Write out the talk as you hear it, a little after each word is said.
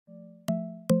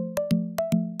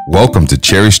Welcome to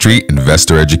Cherry Street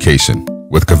Investor Education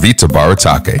with Kavita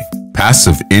Baratake,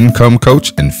 passive income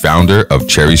coach and founder of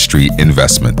Cherry Street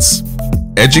Investments.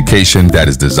 Education that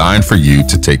is designed for you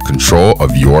to take control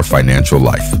of your financial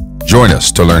life. Join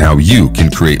us to learn how you can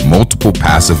create multiple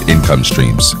passive income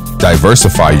streams,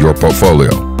 diversify your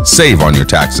portfolio, save on your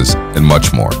taxes, and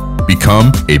much more.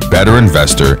 Become a better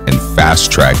investor and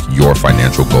fast-track your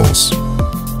financial goals.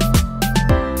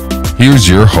 Here's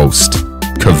your host,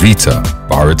 Kavita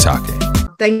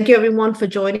Baratake. Thank you everyone for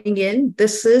joining in.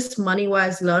 This is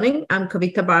Moneywise Learning. I'm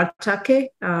Kavita Baratake,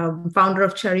 founder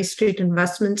of Cherry Street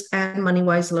Investments and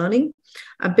Moneywise Learning.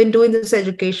 I've been doing this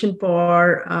education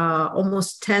for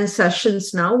almost 10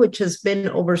 sessions now, which has been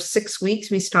over 6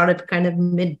 weeks. We started kind of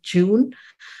mid-June.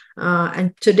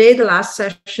 And today, the last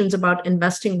session is about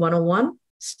investing 101,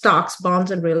 stocks, bonds,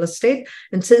 and real estate.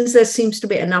 And since there seems to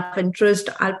be enough interest,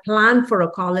 I'll plan for a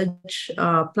college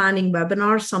planning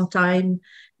webinar sometime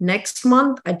next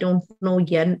month. I don't know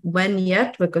when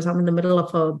yet because I'm in the middle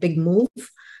of a big move.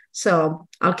 So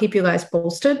I'll keep you guys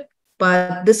posted.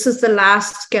 But this is the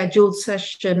last scheduled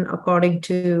session according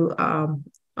to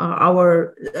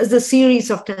the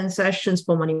series of 10 sessions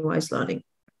for Moneywise Learning.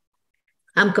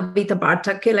 I'm Kavita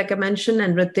Baratake, like I mentioned,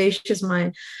 and Ritesh is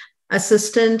my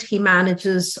assistant. He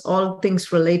manages all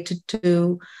things related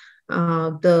to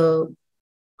the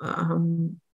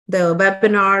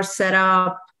webinar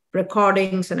setup,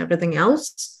 recordings, and everything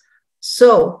else.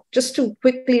 So just to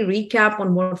quickly recap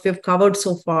on what we've covered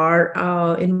so far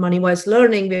in Moneywise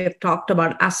Learning, we have talked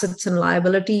about assets and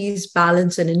liabilities,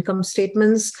 balance and income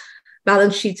statements,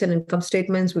 balance sheets and income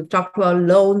statements. We've talked about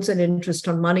loans and interest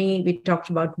on money. We talked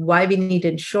about why we need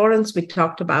insurance. We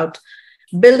talked about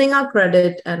building our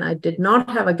credit, and I did not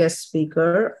have a guest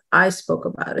speaker. I spoke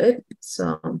about it.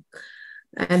 So,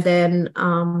 and then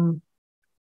I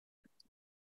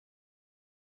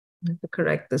have to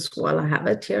correct this while I have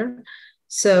it here.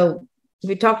 So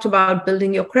we talked about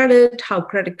building your credit, how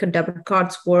credit and debit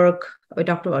cards work. We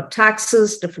talked about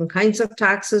taxes, different kinds of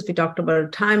taxes. We talked about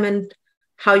retirement,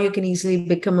 how you can easily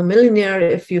become a millionaire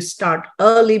if you start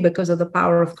early because of the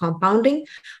power of compounding.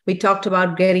 We talked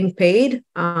about getting paid,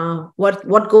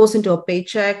 what goes into a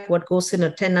paycheck, what goes in a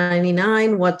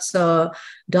 1099, what's a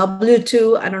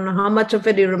W-2. I don't know how much of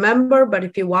it you remember, but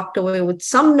if you walked away with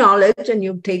some knowledge and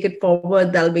you take it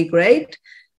forward, that'll be great.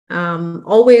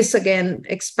 Always, again,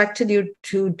 expected you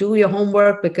to do your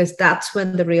homework because that's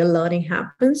when the real learning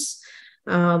happens.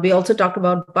 We also talked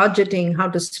about budgeting, how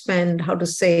to spend, how to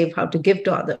save, how to give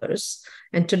to others.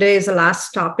 And today is the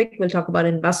last topic. We'll talk about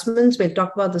investments. We'll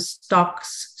talk about the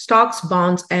stocks,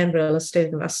 bonds, and real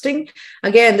estate investing.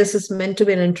 Again, this is meant to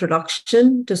be an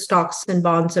introduction to stocks and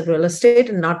bonds and real estate,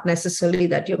 and not necessarily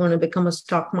that you're going to become a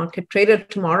stock market trader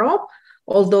tomorrow,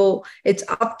 although it's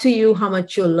up to you how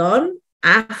much you learn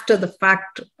after the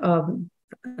fact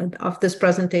of this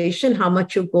presentation, how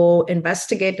much you go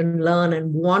investigate and learn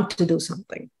and want to do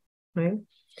something, right?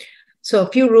 So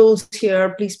a few rules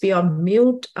here. Please be on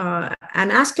mute and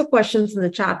ask your questions in the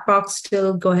chat box.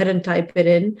 Still, go ahead and type it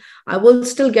in. I will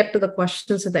still get to the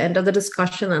questions at the end of the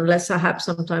discussion unless I have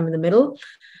some time in the middle.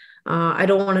 I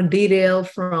don't want to derail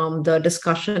from the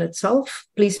discussion itself.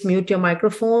 Please mute your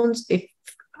microphones.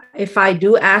 If I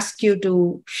do ask you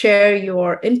to share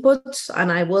your inputs,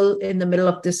 and I will in the middle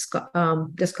of this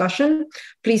discussion,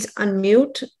 please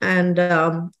unmute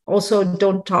and also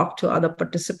don't talk to other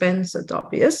participants. It's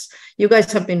obvious. You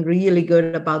guys have been really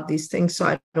good about these things, so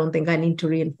I don't think I need to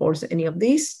reinforce any of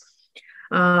these.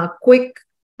 Quick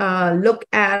look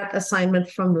at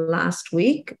assignment from last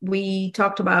week. We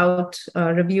talked about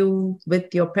review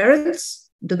with your parents.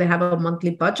 Do they have a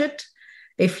monthly budget?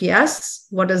 If yes,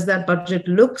 what does that budget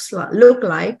look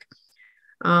like?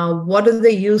 What do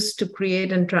they use to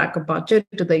create and track a budget?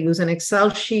 Do they use an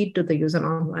Excel sheet? Do they use an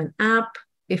online app?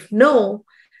 If no,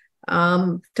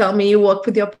 tell me you worked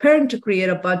with your parent to create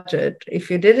a budget. If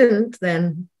you didn't,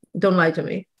 then don't lie to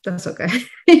me. That's okay.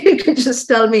 You can just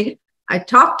tell me I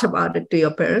talked about it to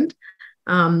your parent.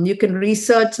 You can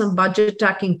research some budget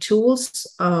tracking tools.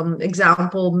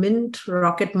 Example, Mint,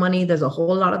 Rocket Money. There's a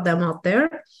whole lot of them out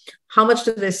there. How much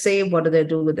do they save? What do they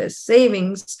do with their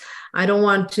savings? I don't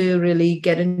want to really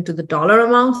get into the dollar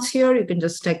amounts here. You can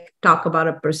just talk about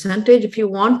a percentage if you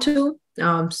want to.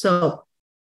 So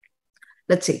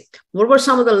let's see. What were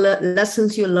some of the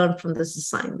lessons you learned from this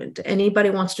assignment? Anybody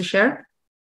wants to share?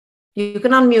 You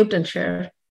can unmute and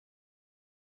share.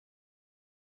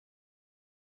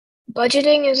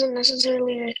 Budgeting isn't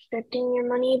necessarily restricting your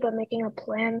money, but making a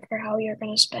plan for how you're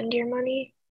going to spend your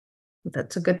money.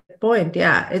 That's a good point.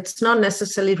 Yeah, it's not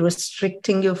necessarily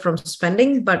restricting you from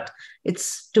spending, but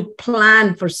it's to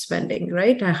plan for spending,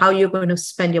 right? How you're going to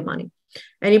spend your money.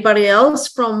 Anybody else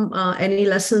from any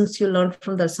lessons you learned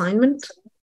from the assignment?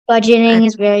 Budgeting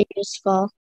is very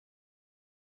useful.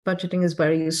 Budgeting is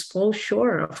very useful.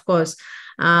 Sure, of course.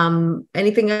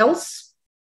 Anything else?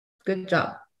 Good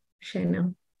job,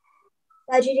 Shana.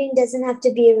 Budgeting doesn't have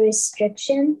to be a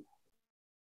restriction.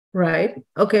 Right.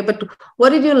 Okay. But what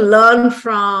did you learn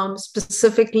from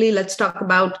specifically? Let's talk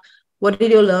about what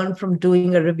did you learn from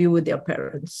doing a review with your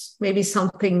parents? Maybe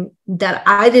something that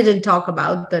I didn't talk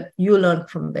about that you learned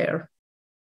from there.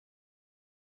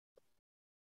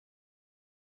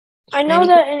 I know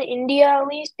that in India, at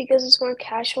least, because it's more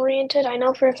cash oriented, I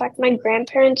know for a fact my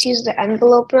grandparents use the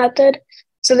envelope method.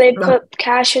 So they put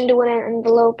cash into an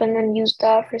envelope and then use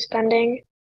that for spending.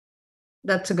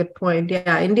 That's a good point.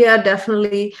 Yeah, India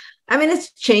definitely, I mean,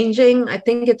 it's changing. I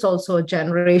think it's also a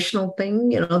generational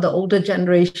thing. You know, the older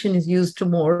generation is used to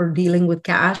more dealing with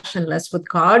cash and less with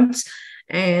cards.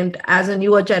 And as a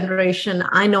newer generation,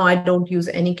 I know I don't use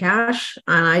any cash,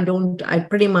 and I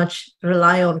pretty much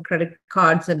rely on credit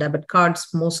cards and debit cards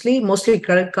mostly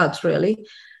credit cards, really.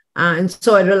 And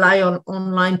so I rely on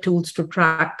online tools to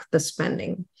track the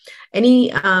spending.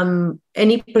 Any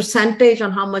percentage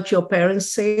on how much your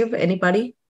parents save?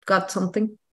 Anybody got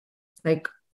something like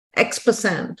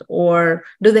X%, or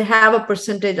do they have a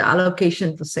percentage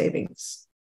allocation for savings?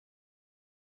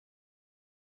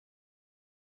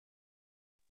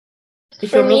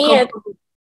 For me,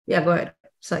 yeah, go ahead.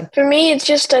 Sorry. For me, it's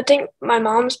just I think my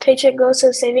mom's paycheck goes to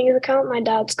the savings account, my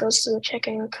dad's goes to the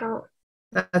checking account.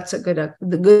 That's a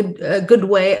good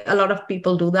way. A lot of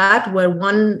people do that, where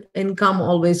one income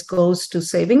always goes to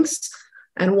savings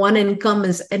and one income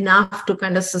is enough to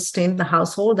kind of sustain the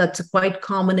household. That's quite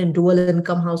common in dual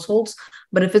income households.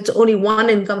 But if it's only one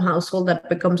income household, that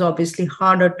becomes obviously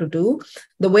harder to do.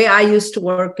 The way I used to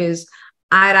work is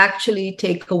I'd actually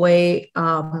take away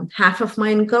half of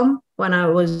my income when I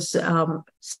was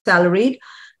salaried,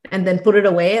 and then put it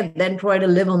away and then try to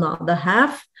live on the other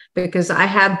half, because I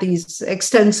had these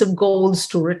extensive goals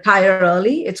to retire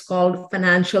early. It's called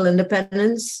financial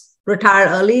independence, retire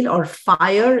early, or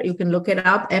FIRE. You can look it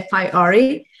up,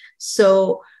 FIRE.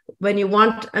 So when you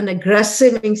want an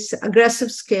aggressive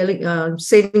scaling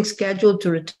saving schedule to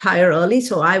retire early.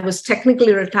 So I was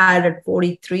technically retired at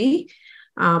 43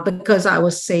 because I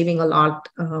was saving a lot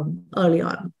early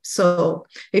on. So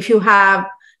if you have,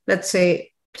 let's say,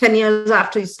 10 years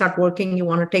after you start working, you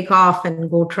want to take off and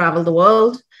go travel the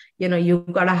world, you know,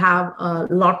 you've got to have a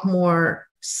lot more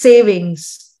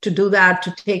savings to do that,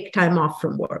 to take time off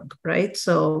from work, right?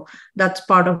 So that's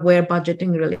part of where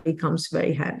budgeting really comes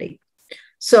very handy.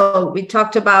 So we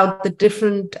talked about the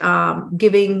different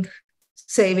giving,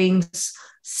 savings,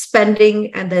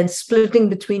 spending, and then splitting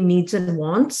between needs and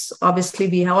wants. Obviously,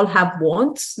 we all have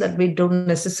wants that we don't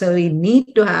necessarily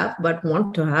need to have, but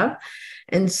want to have.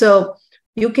 And so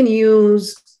you can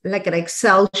use like an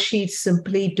Excel sheet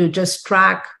simply to just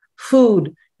track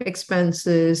food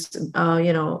expenses,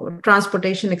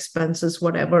 transportation expenses,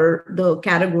 whatever the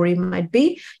category might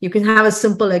be. You can have a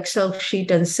simple Excel sheet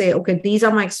and say, okay, these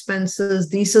are my expenses.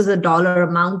 This is the dollar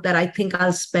amount that I think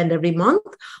I'll spend every month,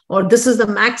 or this is the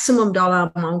maximum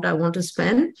dollar amount I want to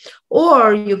spend.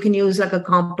 Or you can use like a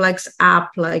complex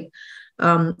app like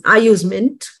I use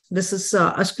Mint. This is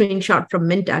a screenshot from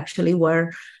Mint, actually,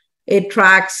 where it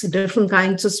tracks different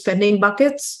kinds of spending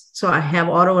buckets. So I have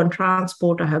auto and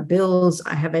transport, I have bills,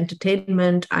 I have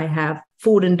entertainment, I have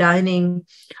food and dining,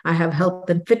 I have health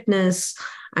and fitness,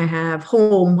 I have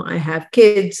home, I have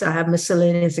kids, I have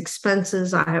miscellaneous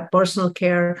expenses, I have personal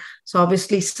care. So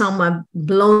obviously some I've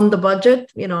blown the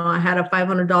budget. You know, I had a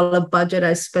 $500 budget,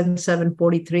 I spent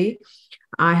 $743.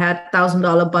 I had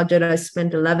 $1,000 budget, I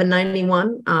spent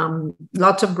 $1,191.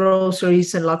 Lots of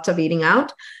groceries and lots of eating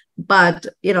out. But,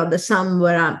 you know, the sum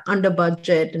where I'm under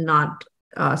budget and not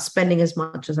spending as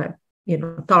much as I,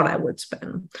 thought I would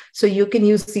spend. So you can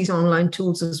use these online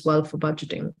tools as well for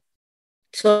budgeting.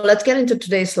 So let's get into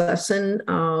today's lesson.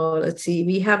 Let's see,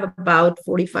 we have about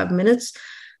 45 minutes,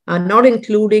 not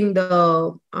including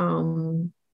the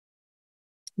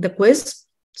quiz.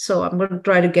 So I'm going to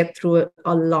try to get through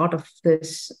a lot of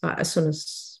this as soon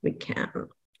as we can.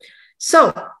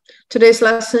 So today's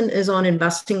lesson is on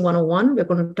Investing 101. We're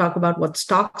going to talk about what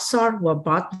stocks are, what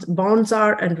bonds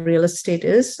are, and real estate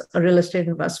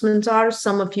investments are.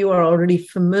 Some of you are already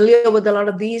familiar with a lot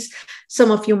of these.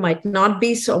 Some of you might not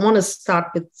be. So I want to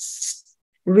start with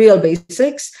real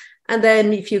basics. And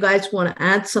then if you guys want to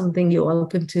add something, you're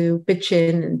welcome to pitch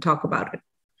in and talk about it.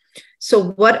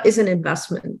 So what is an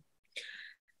investment?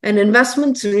 And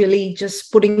investment's really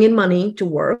just putting in money to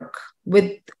work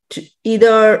with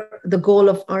either the goal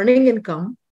of earning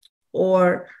income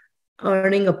or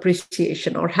earning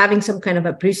appreciation or having some kind of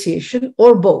appreciation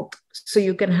or both. So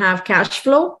you can have cash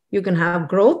flow, you can have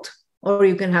growth, or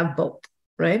you can have both,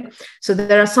 right? So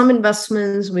there are some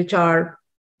investments which are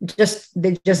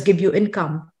they just give you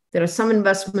income. There are some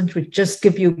investments which just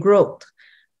give you growth,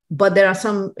 but there are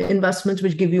some investments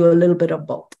which give you a little bit of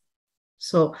both.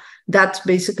 So that's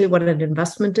basically what an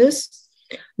investment is.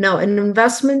 Now, an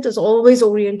investment is always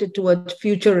oriented towards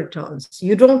future returns.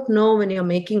 You don't know when you're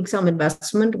making some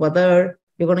investment whether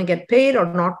you're going to get paid or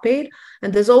not paid.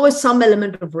 And there's always some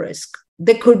element of risk.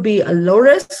 There could be a low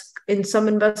risk in some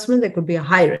investment, there could be a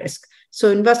high risk. So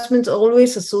investments are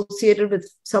always associated with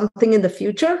something in the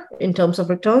future in terms of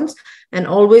returns and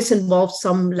always involve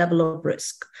some level of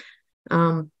risk.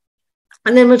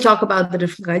 And then we'll talk about the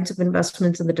different kinds of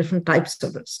investments and the different types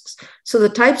of risks. So the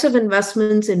types of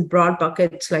investments in broad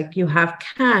buckets, like you have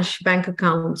cash, bank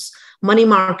accounts, money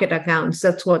market accounts.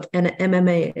 That's what an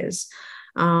MMA is.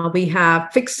 We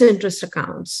have fixed interest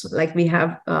accounts, like we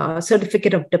have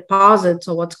certificate of deposits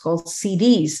or what's called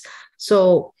CDs.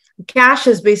 So cash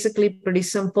is basically pretty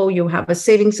simple. You have a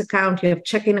savings account, you have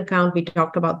checking account. We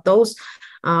talked about those.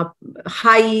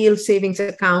 High yield savings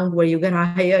account where you get a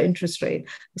higher interest rate.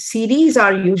 CDs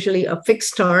are usually a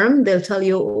fixed term. They'll tell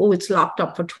you, oh, it's locked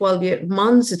up for 12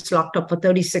 months, it's locked up for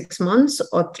 36 months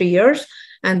or 3 years,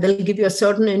 and they'll give you a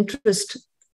certain interest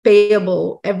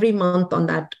payable every month on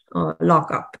that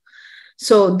lockup.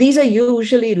 So these are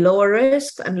usually lower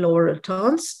risk and lower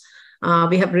returns.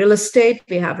 We have real estate,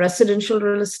 we have residential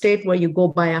real estate where you go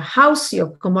buy a house, you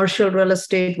have commercial real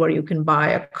estate where you can buy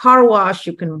a car wash,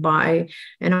 you can buy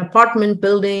an apartment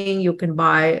building, you can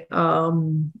buy a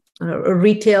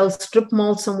retail strip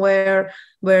mall somewhere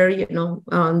where,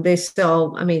 they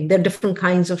sell, there are different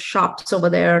kinds of shops over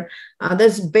there.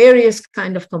 There's various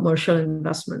kind of commercial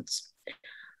investments.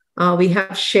 We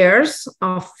have shares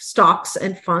of stocks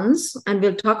and funds, and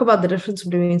we'll talk about the difference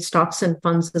between stocks and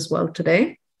funds as well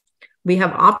today. We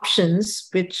have options,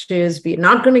 which is, we're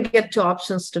not going to get to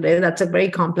options today. That's a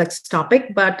very complex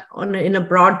topic, but in a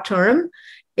broad term,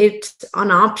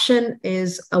 an option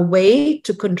is a way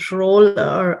to control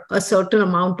a certain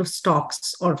amount of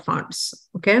stocks or funds,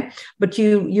 okay? But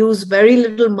you use very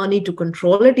little money to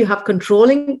control it. You have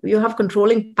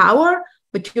controlling power,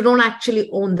 but you don't actually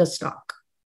own the stock,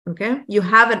 okay? You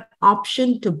have an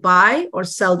option to buy or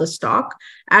sell the stock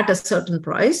at a certain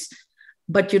price,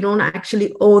 but you don't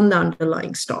actually own the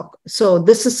underlying stock. So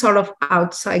this is sort of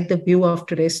outside the view of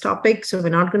today's topic. So we're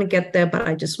not going to get there, but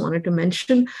I just wanted to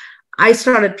mention, I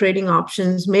started trading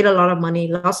options, made a lot of money,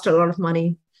 lost a lot of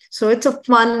money. So it's a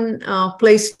fun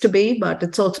place to be, but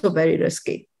it's also very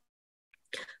risky.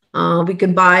 We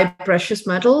can buy precious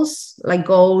metals like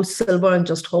gold, silver, and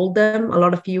just hold them. A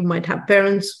lot of you might have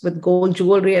parents with gold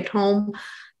jewelry at home.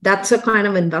 That's a kind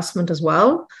of investment as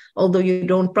well, although you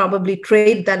don't probably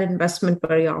trade that investment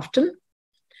very often.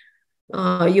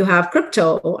 You have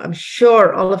crypto. I'm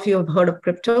sure all of you have heard of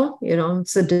crypto.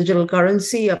 It's a digital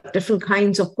currency of different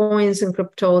kinds of coins in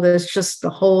crypto. There's just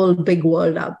a whole big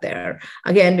world out there.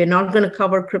 Again, we're not going to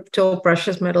cover crypto,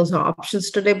 precious metals, or options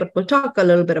today, but we'll talk a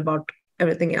little bit about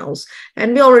everything else.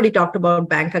 And we already talked about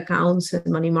bank accounts and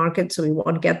money markets, so we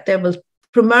won't get there. We'll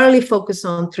primarily focus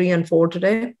on 3 and 4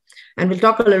 today. And we'll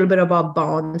talk a little bit about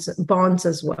bonds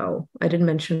as well. I didn't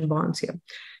mention bonds here.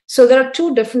 So there are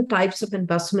 2 different types of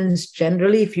investments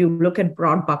generally, if you look at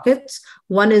broad buckets.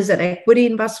 One is an equity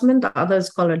investment, the other is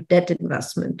called a debt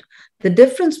investment. The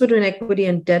difference between equity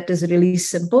and debt is really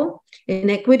simple. In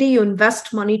equity, you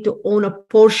invest money to own a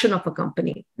portion of a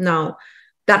company. Now,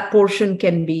 that portion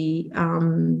can be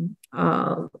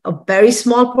a very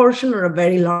small portion or a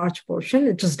very large portion.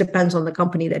 It just depends on the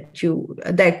company the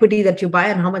equity that you buy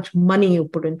and how much money you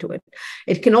put into it.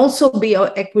 It can also be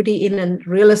equity in a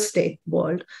real estate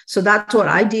world. So that's what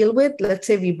I deal with. Let's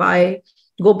say we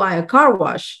go buy a car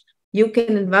wash. You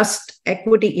can invest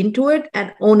equity into it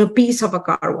and own a piece of a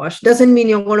car wash. Doesn't mean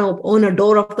you're going to own a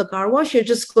door of the car wash. You're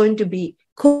just going to be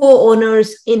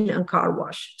co-owners in a car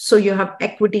wash. So you have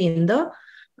equity in the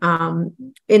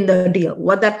deal.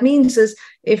 What that means is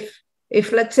if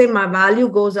let's say my value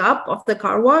goes up of the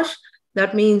car wash,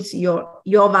 that means your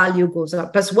value goes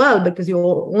up as well because you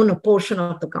own a portion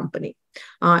of the company.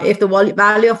 If the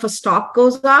value of a stock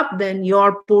goes up, then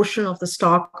your portion of the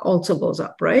stock also goes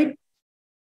up, right?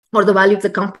 Or the value of the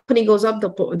company goes up,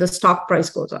 the stock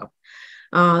price goes up.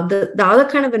 The other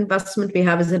kind of investment we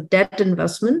have is a debt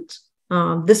investment.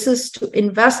 This is to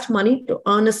invest money to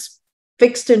earn a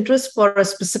fixed interest for a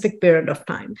specific period of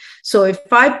time. So if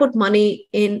I put money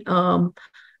in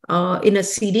In a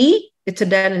CD, it's a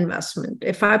debt investment.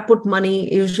 If I put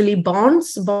money, usually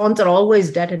bonds are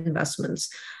always debt investments.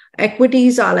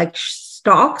 Equities are like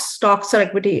stocks are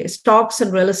equity. Stocks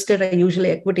and real estate are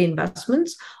usually equity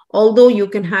investments, although you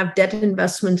can have debt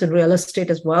investments in real estate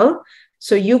as well.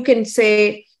 So you can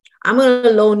say, I'm going to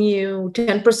loan you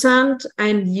 10%,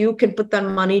 and you can put that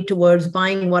money towards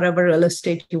buying whatever real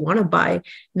estate you want to buy.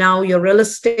 Now, your real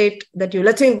estate that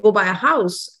let's say you go buy a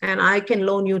house, and I can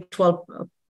loan you 12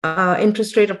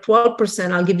 interest rate of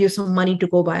 12%. I'll give you some money to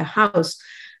go buy a house.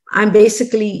 I'm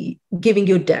basically giving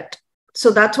you debt. So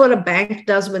that's what a bank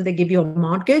does when they give you a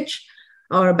mortgage,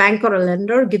 or a bank or a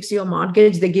lender gives you a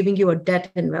mortgage. They're giving you a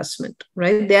debt investment,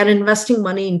 right? They are investing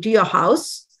money into your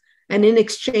house, and in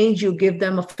exchange, you give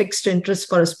them a fixed interest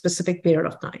for a specific period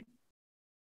of time.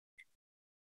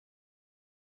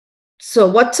 So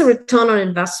what's a return on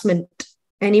investment?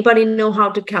 Anybody know how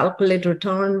to calculate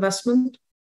return on investment?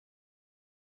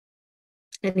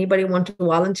 Anybody want to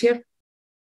volunteer?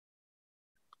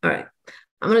 All right.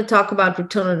 I'm going to talk about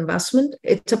return on investment.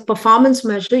 It's a performance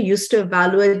measure used to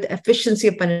evaluate the efficiency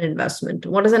of an investment.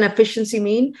 What does an efficiency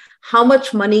mean? How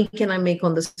much money can I make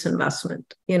on this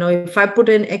investment? If I put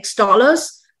in X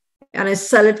dollars and I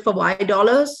sell it for Y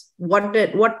dollars,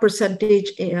 what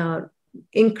percentage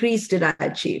increase did I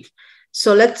achieve?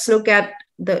 So let's look at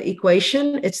the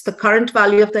equation. It's the current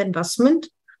value of the investment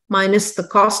minus the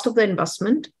cost of the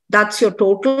investment. That's your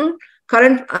total.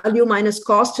 Current value minus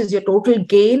cost is your total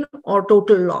gain or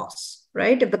total loss,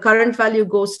 right? If the current value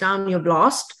goes down, you've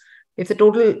lost. If the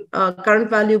total current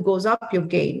value goes up, you've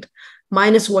gained.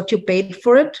 Minus what you paid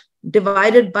for it,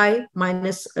 divided by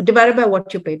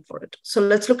what you paid for it. So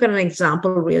let's look at an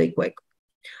example really quick.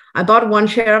 I bought one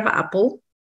share of Apple.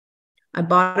 I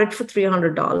bought it for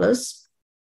 $300.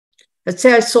 Let's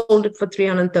say I sold it for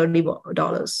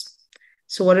 $330.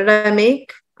 So what did I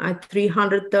make? I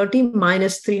 330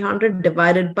 minus 300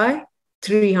 divided by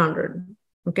 300.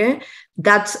 Okay.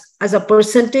 That's as a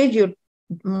percentage, you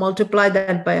multiply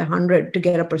that by 100 to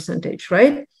get a percentage,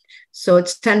 right? So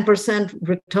it's 10%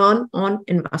 return on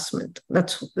investment.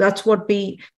 That's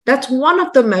one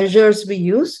of the measures we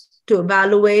use to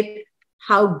evaluate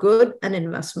how good an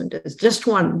investment is. Just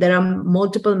one. There are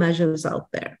multiple measures out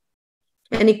there.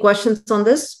 Any questions on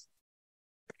this?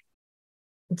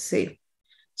 Let's see.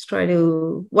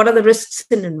 What are the risks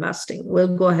in investing?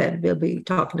 We'll go ahead. We'll be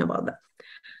talking about that.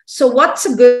 So what's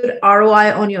a good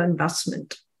ROI on your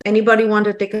investment? Anybody want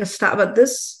to take a stab at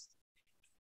this?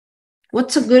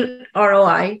 What's a good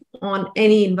ROI on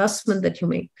any investment that you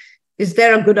make? Is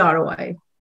there a good ROI?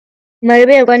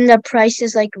 Maybe when the price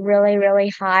is like really, really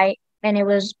high and it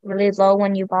was really low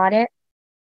when you bought it.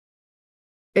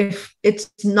 If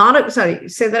it's not sorry,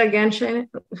 say that again, Shane.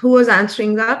 Who was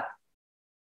answering that?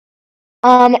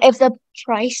 If the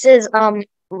price is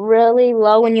really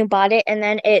low when you bought it and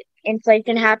then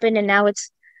inflation happened and now it's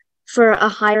for a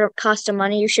higher cost of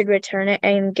money, you should return it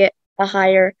and get a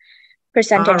higher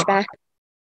percentage back.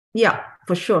 Yeah,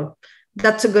 for sure.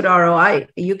 That's a good ROI.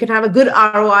 You can have a good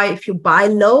ROI if you buy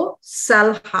low,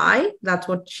 sell high. That's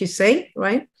what she's saying,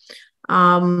 right?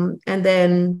 And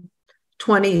then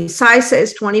Sai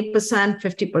says 20%,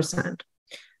 50%.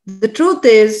 The truth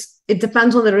is, it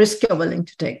depends on the risk you're willing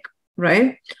to take.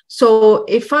 Right? So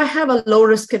if I have a low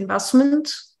risk investment,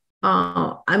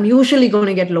 I'm usually going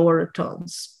to get lower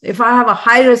returns. If I have a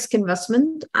high risk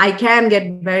investment, I can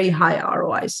get very high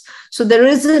ROIs. So there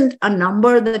isn't a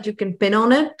number that you can pin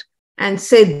on it and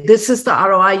say, this is the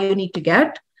ROI you need to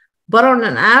get. But on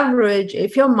an average,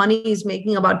 if your money is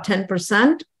making about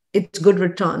 10%, it's good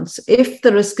returns if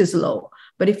the risk is low.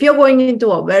 But if you're going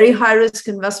into a very high risk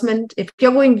investment, if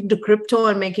you're going into crypto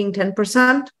and making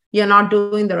 10%, you're not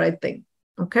doing the right thing,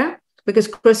 okay? Because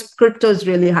crypto is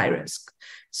really high risk.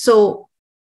 So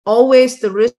always the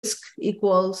risk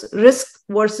equals risk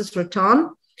versus return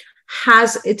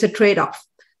it's a trade-off.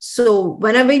 So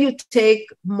whenever you take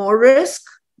more risk,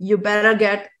 you better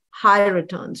get high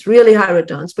returns, really high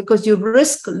returns, because you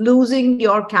risk losing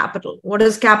your capital. What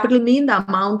does capital mean? The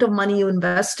amount of money you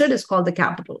invested is called the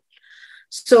capital.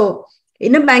 So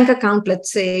in a bank account, let's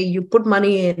say you put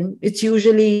money in, it's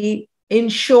usually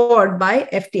insured by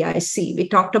FDIC. We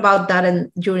talked about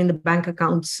that during the bank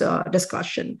accounts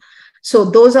discussion. So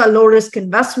those are low risk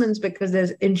investments because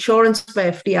there's insurance by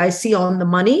FDIC on the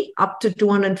money up to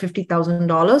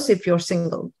 $250,000 if you're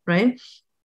single, right?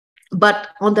 But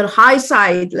on the high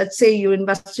side, let's say you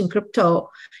invest in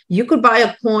crypto, you could buy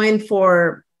a coin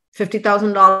for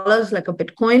 $50,000, like a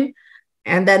Bitcoin,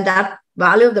 and then that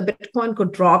value of the Bitcoin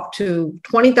could drop to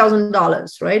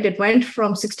 $20,000, right? It went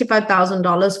from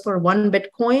 $65,000 for one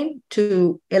Bitcoin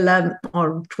to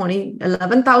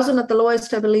 11,000 at the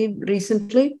lowest, I believe,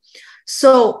 recently.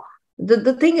 So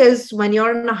the thing is, when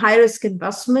you're in a high risk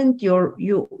investment,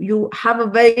 you have a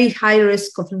very high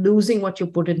risk of losing what you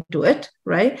put into it,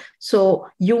 right? So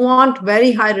you want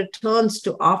very high returns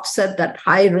to offset that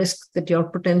high risk that you're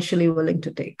potentially willing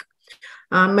to take.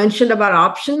 Mentioned about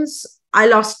options. I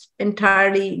lost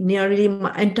nearly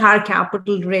my entire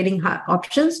capital trading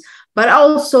options, but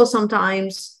also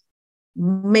sometimes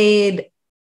made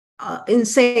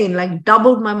insane, like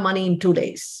doubled my money in 2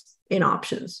 days in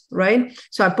options, right?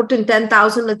 So I put in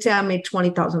 10,000, let's say I made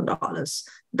 $20,000.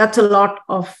 That's a lot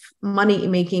of money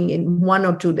making in 1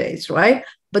 or 2 days, right?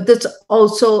 But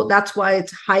that's why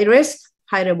it's high risk,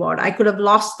 high reward. I could have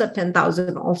lost the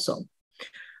 10,000 also.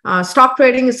 Stock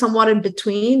trading is somewhat in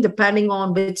between, depending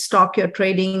on which stock you're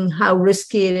trading, how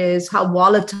risky it is, how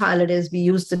volatile it is. We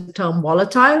use the term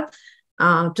volatile.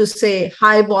 To say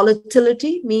high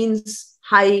volatility means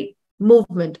high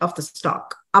movement of the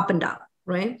stock up and down,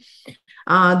 right?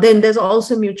 Then there's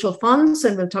also mutual funds,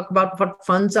 and we'll talk about what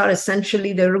funds are.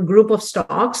 Essentially, they're a group of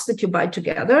stocks that you buy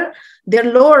together.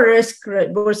 They're lower risk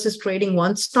versus trading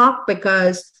one stock,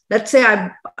 because let's say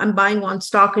I'm buying one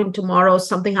stock and tomorrow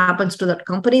something happens to that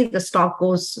company, the stock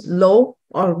goes low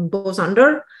or goes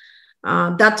under.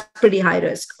 That's pretty high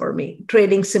risk for me,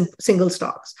 trading single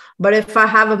stocks. But if I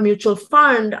have a mutual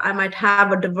fund, I might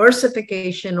have a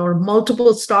diversification or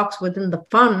multiple stocks within the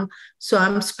fund. So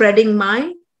I'm spreading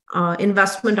my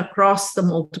investment across the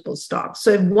multiple stocks. So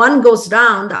if one goes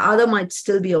down, the other might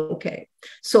still be okay.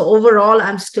 So overall,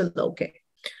 I'm still okay.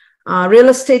 Real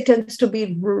estate tends to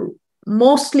be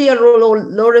mostly a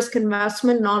low risk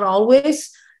investment, not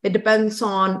always. It depends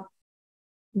on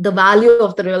the value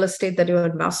of the real estate that you're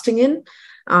investing in,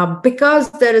 because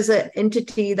there is an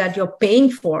entity that you're paying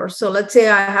for. So let's say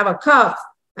I have a cup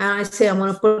and I say I'm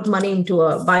going to put money into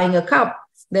buying a cup.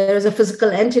 There is a physical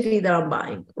entity that I'm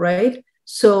buying, right?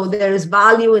 So there is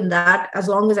value in that. As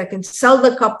long as I can sell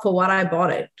the cup for what I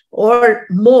bought it or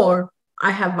more,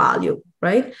 I have value,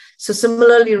 right? So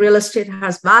similarly, real estate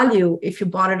has value if you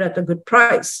bought it at a good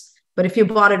price. But if you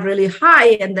bought it really high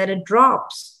and then it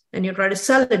drops and you try to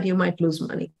sell it, you might lose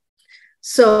money.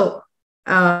 So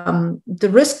the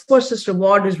risk versus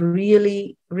reward is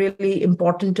really, really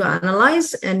important to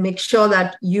analyze and make sure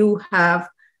that you have,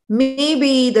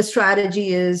 maybe the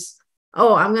strategy is,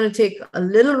 oh, I'm going to take a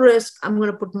little risk. I'm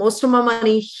going to put most of my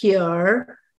money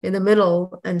here in the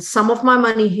middle and some of my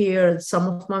money here and some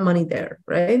of my money there,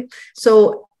 right?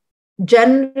 So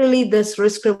generally, this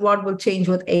risk reward will change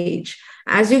with age.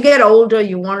 As you get older,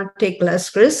 you want to take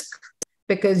less risk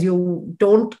because you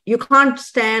can't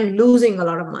stand losing a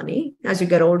lot of money as you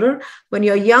get older. When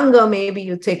you're younger, maybe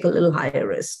you take a little higher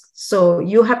risk. So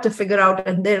you have to figure out,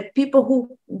 and there are people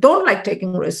who don't like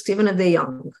taking risks, even if they're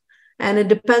young. And it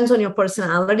depends on your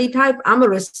personality type. I'm a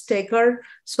risk taker.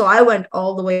 So I went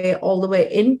all the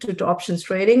way into options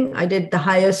trading. I did the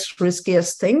highest,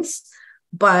 riskiest things.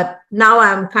 But now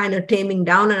I'm kind of taming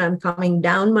down and I'm coming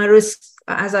down my risk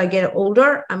as I get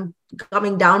older. I'm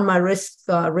coming down my risk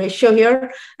ratio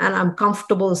here, and I'm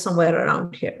comfortable somewhere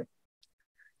around here.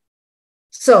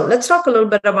 So let's talk a little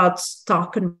bit about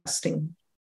stock investing.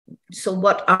 So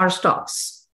what are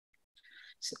stocks?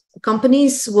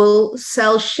 Companies will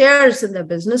sell shares in their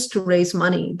business to raise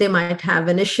money. They might have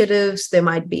initiatives. They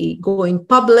might be going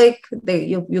public.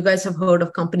 You guys have heard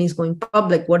of companies going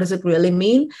public. What does it really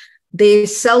mean? They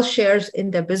sell shares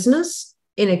in their business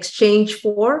in exchange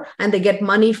for, and they get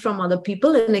money from other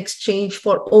people in exchange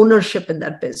for ownership in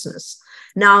that business.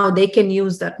 Now they can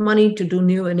use that money to do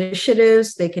new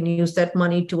initiatives. They can use that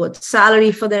money towards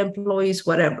salary for their employees,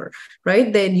 whatever,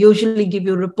 right? They usually give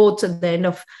you reports at the end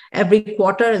of every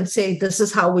quarter and say, this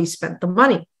is how we spent the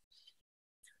money.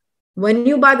 When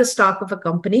you buy the stock of a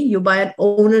company, you buy an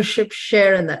ownership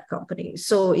share in that company.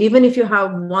 So even if you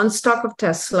have one stock of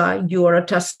Tesla, you are a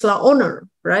Tesla owner,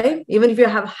 right? Even if you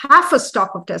have half a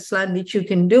stock of Tesla, which you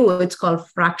can do, it's called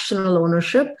fractional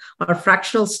ownership or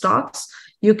fractional stocks.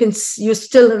 You're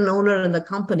still an owner in the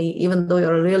company, even though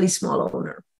you're a really small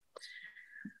owner.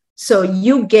 So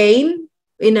you gain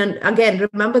again,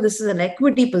 remember, this is an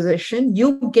equity position.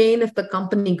 You gain if the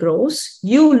company grows.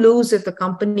 You lose if the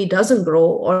company doesn't grow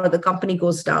or the company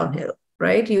goes downhill,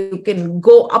 right? You can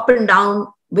go up and down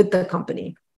with the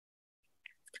company.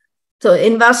 So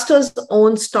investors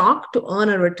own stock to earn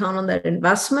a return on their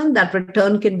investment. That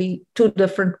return can be two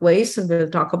different ways, and we'll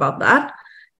talk about that.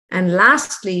 And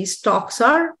lastly, stocks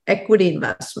are equity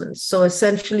investments. So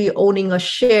essentially owning a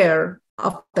share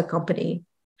of the company.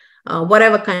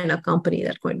 whatever kind of company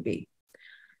that's going to be.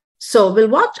 So we'll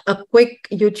watch a quick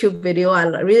YouTube video. I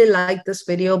really like this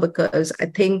video because I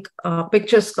think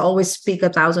pictures always speak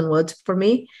 1,000 words for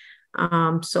me.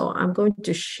 So I'm going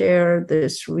to share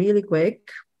this really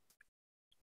quick.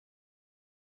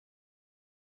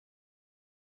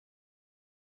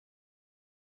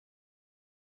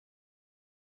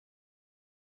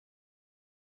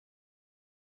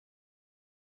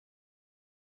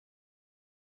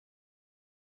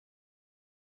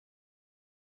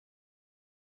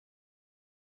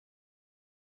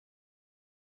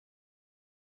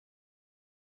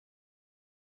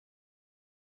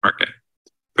 Market.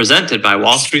 Presented by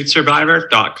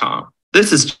WallStreetSurvivor.com.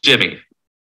 This is Jimmy.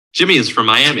 Jimmy is from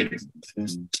Miami.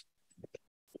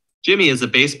 Jimmy is a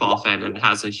baseball fan and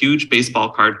has a huge baseball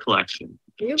card collection.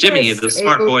 Jimmy, the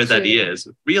smart boy that he is,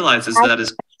 realizes that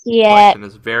his collection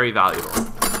is very valuable,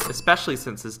 especially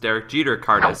since his Derek Jeter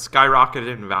card has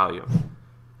skyrocketed in value.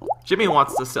 Jimmy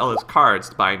wants to sell his cards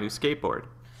to buy a new skateboard.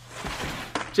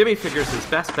 Jimmy figures his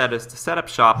best bet is to set up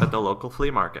shop at the local flea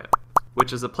market,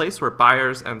 which is a place where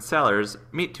buyers and sellers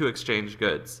meet to exchange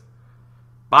goods.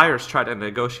 Buyers try to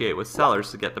negotiate with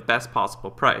sellers to get the best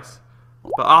possible price,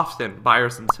 but often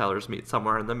buyers and sellers meet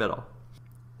somewhere in the middle.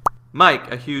 Mike,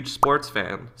 a huge sports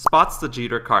fan, spots the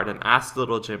Jeter card and asks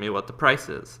little Jimmy what the price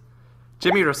is.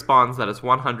 Jimmy responds that it's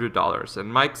 $100,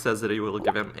 and Mike says that he will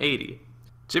give him $80.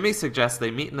 Jimmy suggests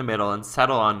they meet in the middle and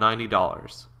settle on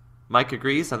 $90. Mike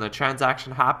agrees, and the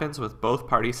transaction happens with both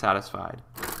parties satisfied.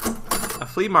 A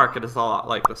flea market is a lot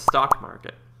like the stock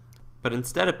market, but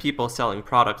instead of people selling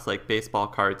products like baseball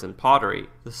cards and pottery,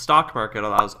 the stock market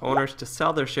allows owners to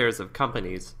sell their shares of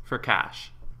companies for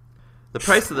cash. The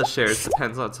price of the shares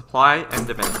depends on supply and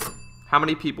demand. How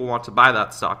many people want to buy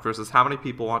that stock versus how many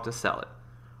people want to sell it.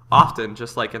 Often,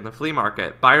 just like in the flea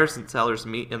market, buyers and sellers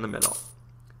meet in the middle.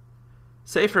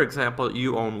 Say, for example,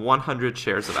 you own 100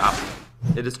 shares of Apple.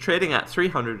 It is trading at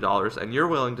 $300 and you're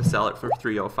willing to sell it for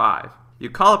 $305. You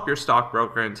call up your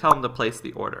stockbroker and tell him to place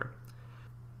the order.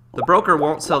 The broker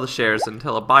won't sell the shares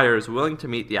until a buyer is willing to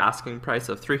meet the asking price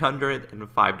of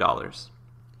 $305.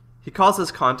 He calls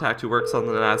his contact who works on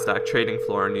the NASDAQ trading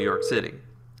floor in New York City.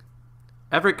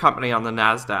 Every company on the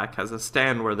NASDAQ has a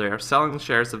stand where they are selling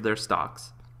shares of their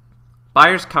stocks.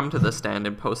 Buyers come to the stand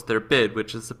and post their bid,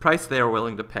 which is the price they are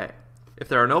willing to pay. If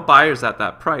there are no buyers at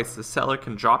that price, the seller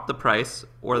can drop the price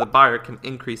or the buyer can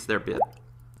increase their bid.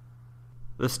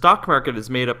 The stock market is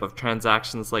made up of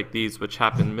transactions like these which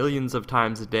happen millions of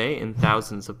times a day in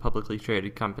thousands of publicly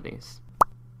traded companies.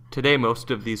 Today,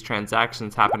 most of these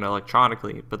transactions happen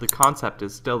electronically, but the concept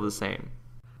is still the same.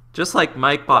 Just like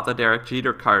Mike bought the Derek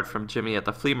Jeter card from Jimmy at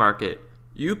the flea market,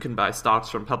 you can buy stocks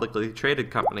from publicly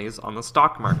traded companies on the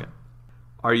stock market.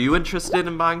 Are you interested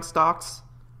in buying stocks?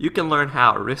 You can learn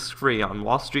how risk-free on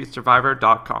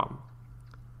WallStreetSurvivor.com.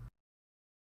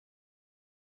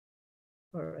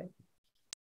 All right.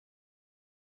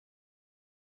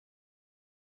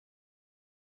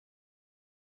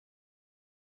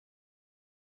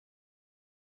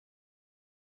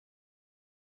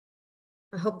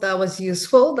 I hope that was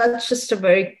useful. That's just a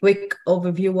very quick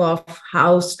overview of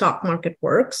how stock market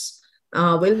works.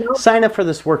 We'll now sign up for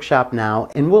this workshop now,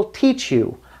 and we'll teach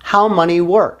you how money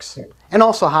works and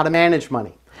also how to manage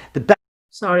money.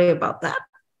 Sorry about that.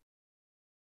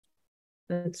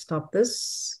 Let's stop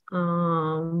this.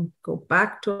 Go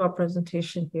back to our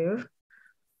presentation here.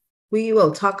 We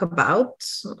will talk about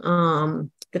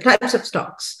the types of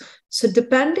stocks. So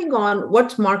depending on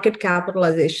what's market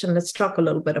capitalization, let's talk a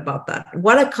little bit about that.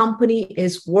 What a company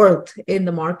is worth in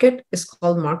the market is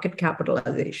called market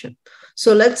capitalization.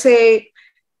 So let's say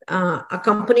a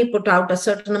company put out a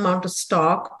certain amount of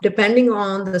stock, depending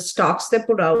on the stocks they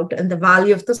put out and the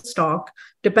value of the stock,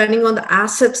 depending on the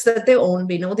assets that they own,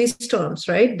 we know these terms,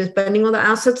 right? Depending on the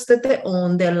assets that they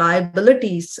own, their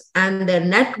liabilities and their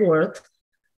net worth,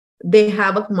 they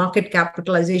have a market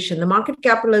capitalization. The market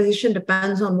capitalization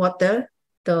depends on what their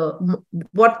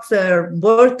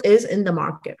worth is in the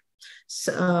market.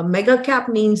 So, mega cap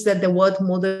means that they're worth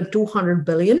more than 200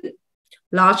 billion.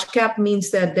 Large cap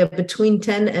means that they're between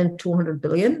 10 and 200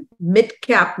 billion. Mid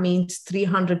cap means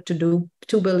 300 to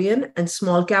 2 billion, and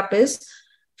small cap is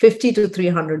 50 to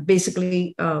 300.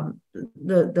 Basically,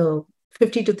 the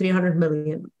 50 to 300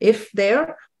 million. If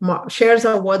their shares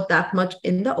are worth that much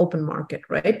in the open market,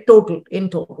 right? In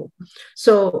total.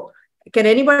 So can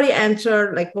anybody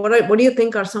answer, like, what do you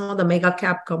think are some of the mega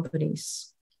cap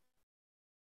companies?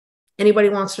 Anybody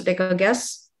wants to take a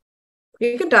guess?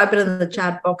 You can type it in the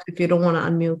chat box if you don't want to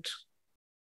unmute.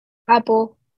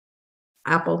 Apple.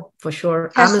 Apple, for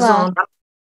sure. Tesla. Amazon,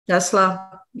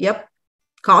 Tesla, yep.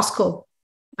 Costco.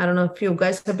 I don't know if you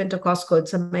guys have been to Costco.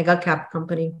 It's a mega cap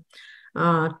company.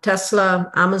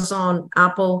 Tesla, Amazon,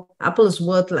 Apple. Apple is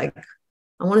worth like,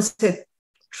 I want to say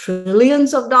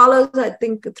trillions of dollars. I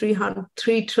think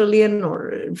 3 trillion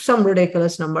or some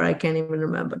ridiculous number. I can't even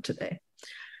remember today.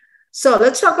 So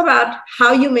let's talk about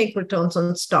how you make returns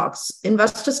on stocks.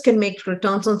 Investors can make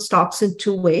returns on stocks in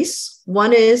two ways.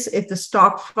 One is if the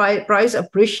stock price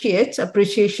appreciates.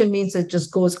 Appreciation means it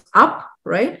just goes up,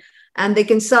 right? And they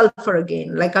can sell for a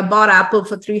gain. Like I bought Apple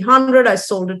for 300, I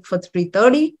sold it for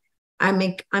 330. I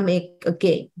make a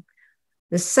gain.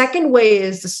 The second way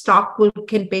is the stock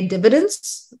can pay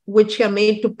dividends, which are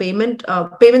made to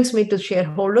payments made to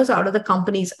shareholders out of the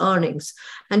company's earnings.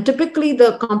 And typically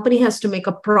the company has to make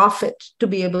a profit to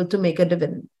be able to make a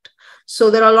dividend. So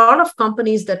there are a lot of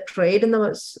companies that trade in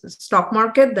the stock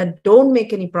market that don't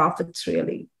make any profits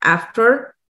really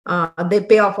after they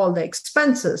pay off all the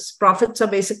expenses. Profits are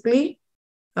basically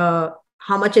how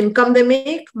much income they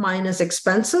make minus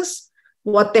expenses.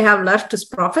 What they have left is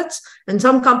profits. And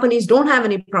some companies don't have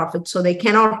any profits, so they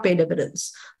cannot pay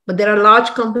dividends. But there are large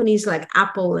companies like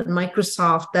Apple and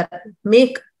Microsoft that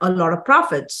make a lot of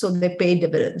profits, so they pay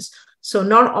dividends. So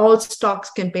not all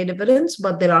stocks can pay dividends,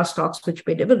 but there are stocks which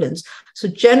pay dividends. So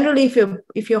generally,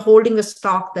 if you're holding a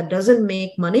stock that doesn't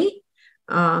make money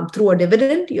through a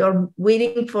dividend, you're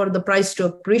waiting for the price to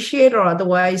appreciate or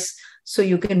otherwise, so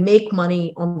you can make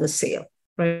money on the sale,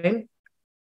 right?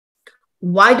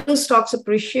 Why do stocks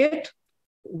appreciate?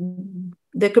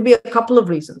 There could be a couple of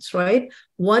reasons, right?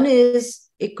 One is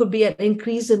it could be an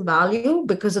increase in value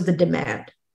because of the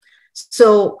demand.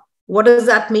 So what does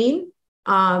that mean?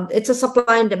 It's a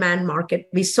supply and demand market.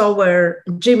 We saw where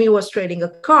Jimmy was trading a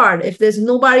card. If there's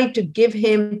nobody to give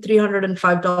him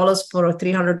 $305 for a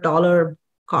 $300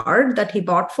 card that he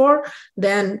bought for,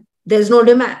 then there's no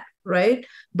demand, right?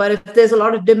 But if there's a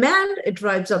lot of demand, it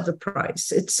drives up the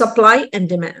price. It's supply and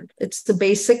demand. It's the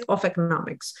basic of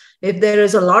economics. If there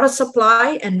is a lot of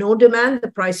supply and no demand,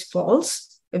 the price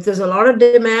falls. If there's a lot of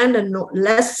demand and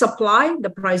less supply, the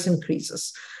price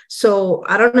increases. So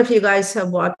I don't know if you guys have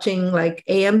watching like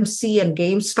AMC and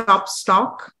GameStop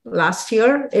stock last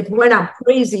year. It went up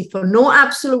crazy for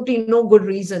absolutely no good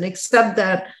reason, except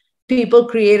that people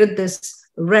created this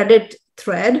Reddit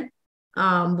thread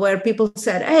where people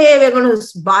said, hey, we're going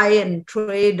to buy and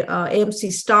trade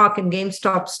AMC stock and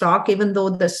GameStop stock, even though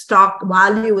the stock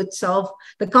value itself,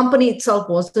 the company itself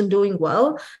wasn't doing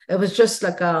well. It was just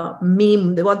like a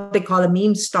meme, what they call a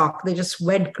meme stock. They just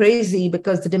went crazy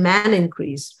because the demand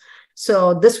increased.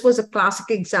 So this was a classic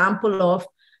example of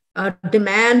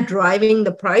demand driving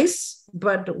the price,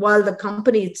 but while the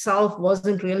company itself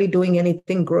wasn't really doing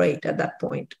anything great at that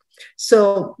point.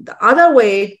 So the other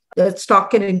way the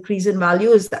stock can increase in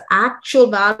value is the actual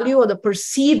value or the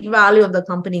perceived value of the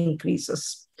company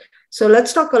increases. So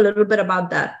let's talk a little bit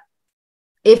about that.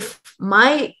 If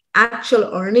my actual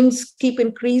earnings keep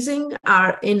increasing,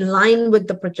 are in line with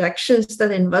the projections that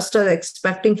investors are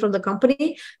expecting from the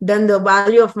company, then the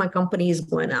value of my company is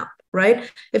going up,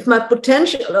 right? If my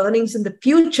potential earnings in the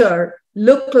future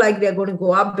look like they're going to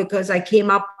go up because I came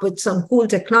up with some cool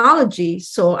technology,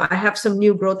 so I have some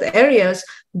new growth areas,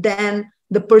 then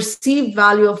the perceived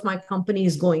value of my company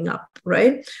is going up,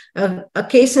 right? A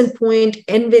case in point,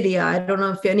 NVIDIA. I don't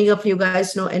know if any of you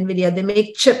guys know NVIDIA. They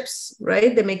make chips,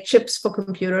 right? They make chips for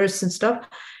computers and stuff.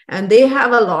 And they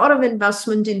have a lot of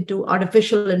investment into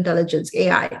artificial intelligence,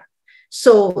 AI.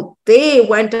 So they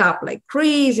went up like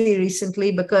crazy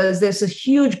recently because there's a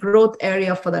huge growth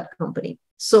area for that company.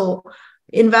 So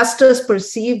investors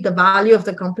perceive the value of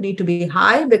the company to be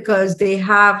high because they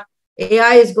have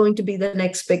AI is going to be the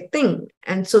next big thing.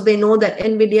 And so they know that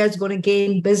NVIDIA is going to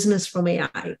gain business from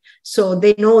AI. So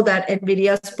they know that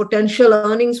NVIDIA's potential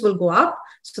earnings will go up.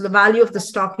 So the value of the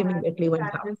stock immediately went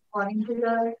up.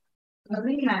 Can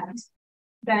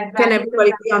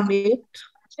everybody be on mute?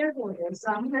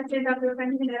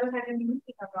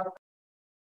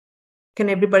 Can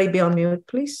everybody be on mute,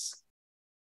 please?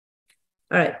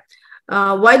 All right.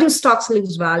 Why do stocks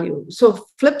lose value? So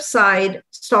flip side,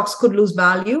 stocks could lose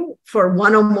value for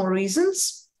one or more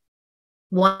reasons.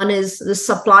 One is the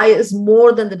supply is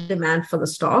more than the demand for the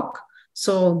stock.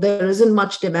 So there isn't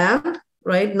much demand,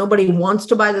 right? Nobody wants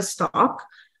to buy the stock.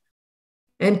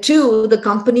 And two, the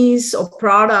companies or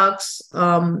products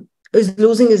is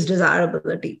losing its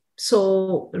desirability.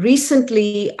 So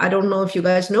recently, I don't know if you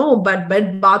guys know, but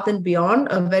Bed Bath & Beyond,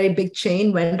 a very big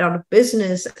chain, went out of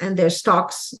business and their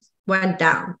stocks went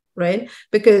down, right?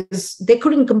 Because they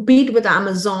couldn't compete with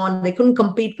Amazon. They couldn't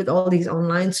compete with all these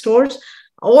online stores.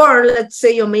 Or let's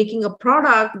say you're making a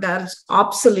product that's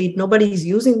obsolete, nobody's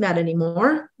using that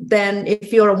anymore. Then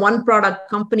if you're a one product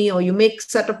company, or you make a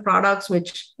set of products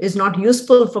which is not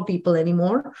useful for people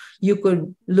anymore, you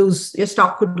could lose, your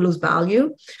stock could lose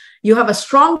value. You have a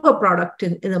stronger product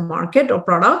in the market or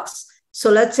products.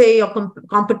 So let's say your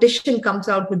competition comes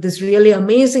out with this really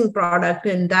amazing product,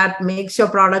 and that makes your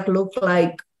product look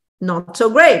like not so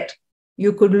great.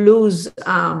 You could lose,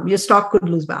 your stock could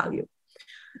lose value.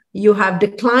 You have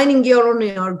declining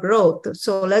year-on-year growth.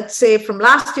 So let's say from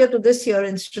last year to this year,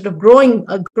 instead of growing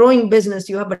a growing business,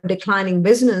 you have a declining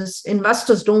business.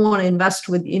 Investors don't want to invest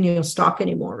in your stock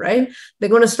anymore, right? They're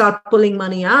going to start pulling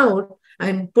money out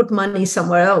and put money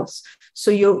somewhere else.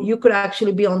 So you could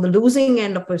actually be on the losing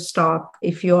end of a stock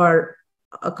if you are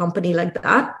a company like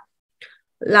that.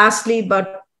 Lastly,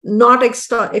 but not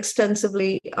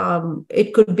extensively,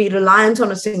 it could be reliance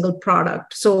on a single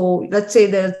product. So let's say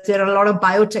there are a lot of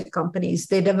biotech companies,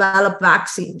 they develop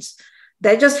vaccines.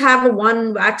 They just have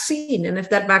one vaccine, and if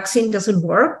that vaccine doesn't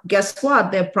work, guess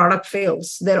what? Their product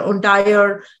fails. Their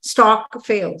entire stock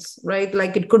fails, right?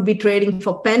 Like it could be trading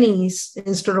for pennies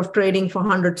instead of trading for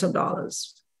hundreds of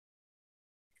dollars.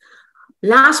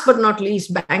 Last but not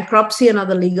least, bankruptcy and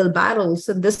other legal battles.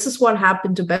 And this is what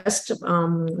happened to Best.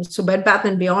 So Bed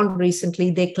Bath & Beyond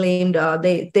recently, they claimed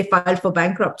they filed for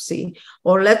bankruptcy.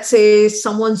 Or let's say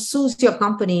someone sues your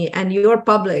company and you're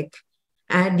public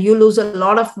and you lose a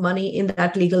lot of money in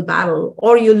that legal battle,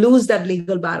 or you lose that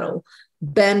legal battle,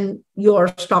 then your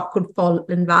stock could fall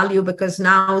in value, because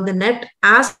now the net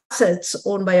assets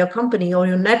owned by your company or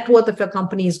your net worth of your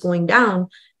company is going down,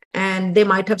 and they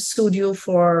might have sued you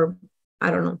for,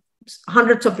 I don't know,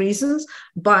 hundreds of reasons,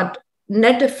 but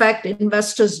net effect,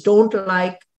 investors don't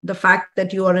like the fact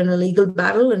that you are in a legal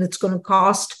battle and it's going to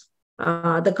cost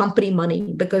the company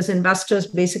money, because investors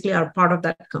basically are part of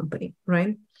that company,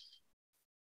 right?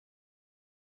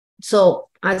 So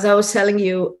as I was telling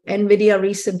you, NVIDIA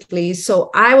recently,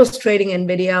 so I was trading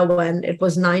NVIDIA when it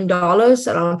was $9,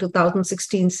 around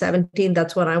 2016, 17,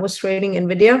 that's when I was trading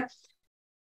NVIDIA.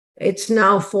 It's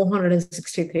now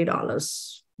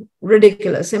 $463.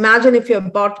 Ridiculous. Imagine if you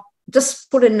bought, just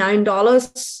put in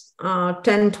 $9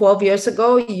 10, 12 years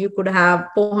ago, you could have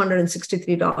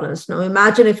 $463. Now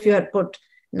imagine if you had put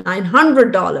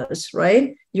 $900,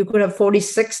 right? You could have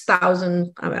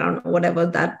 46,000, I don't know, whatever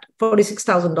that,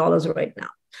 $46,000 right now.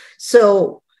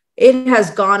 So it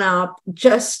has gone up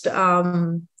just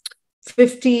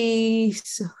 50,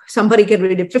 somebody can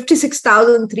read it,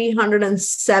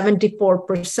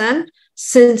 56,374%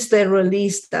 since they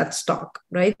released that stock,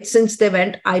 right? Since they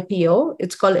went IPO,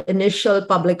 it's called initial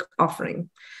public offering.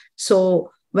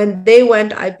 So when they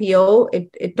went IPO,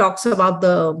 it talks about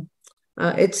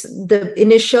it's the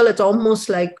initial, it's almost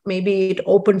like maybe it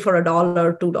opened for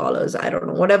 $1, $2. I don't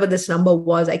know, whatever this number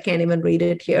was, I can't even read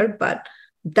it here, but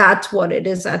that's what it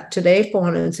is at today,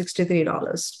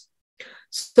 $463.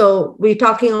 So we're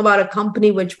talking about a company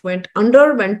which went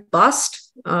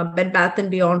bust. Bed Bath &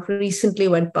 Beyond recently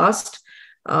went bust.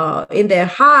 In their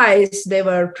highs, they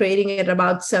were trading at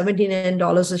about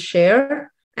 $79 a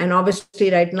share. And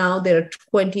obviously right now they're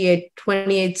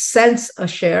 28 cents a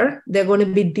share. They're going to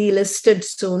be delisted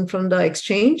soon from the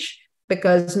exchange,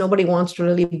 because nobody wants to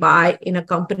really buy in a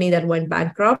company that went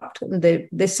bankrupt. They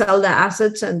sell their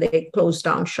assets and they close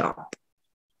down shop.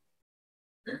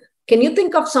 Can you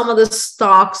think of some of the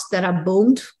stocks that have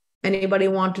boomed? Anybody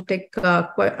want to take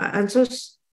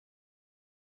answers?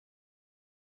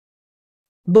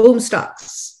 Boom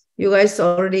stocks. You guys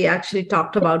already actually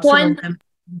talked about some of them.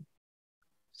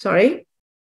 Sorry?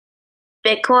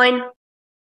 Bitcoin.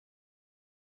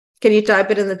 Can you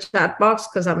type it in the chat box?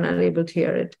 Because I'm not able to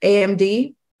hear it.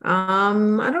 AMD.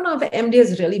 I don't know if AMD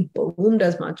has really boomed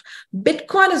as much.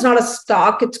 Bitcoin is not a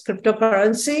stock, it's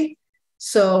cryptocurrency.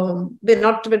 So we're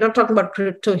not talking about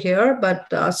crypto here, but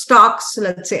stocks,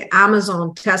 let's say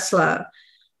Amazon, Tesla.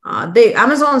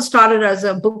 Amazon started as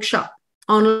a bookshop,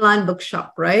 online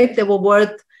bookshop, right? They were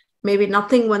worth maybe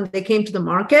nothing when they came to the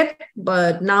market,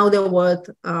 but now they're worth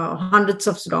hundreds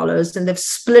of dollars, and they've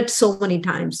split so many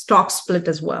times. Stock split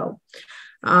as well.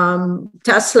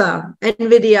 Tesla,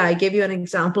 NVIDIA, I gave you an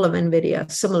example of NVIDIA.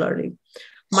 Similarly,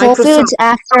 Whole Foods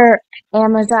after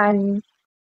Amazon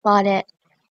bought it.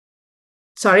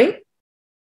 Sorry?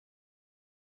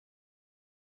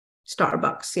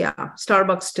 Starbucks, yeah.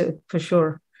 Starbucks too, for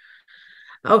sure.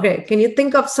 Okay, can you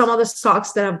think of some of the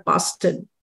stocks that have busted?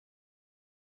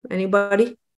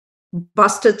 Anybody?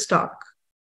 Busted stock.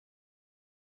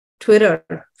 Twitter,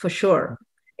 for sure.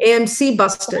 AMC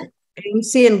busted.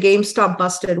 AMC and GameStop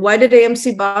busted. Why did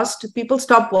AMC bust? People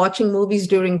stopped watching movies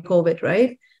during COVID,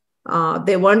 right?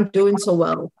 They weren't doing so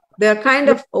well. They're kind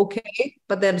of okay,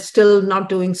 but they're still not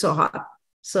doing so hot.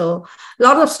 So a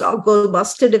lot of stock go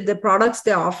busted if the products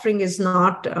they're offering is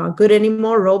not good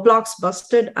anymore. Roblox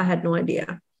busted. I had no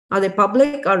idea. Are they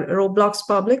public? Are Roblox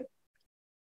public?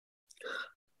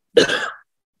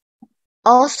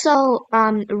 Also,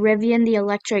 Rivian, the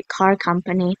electric car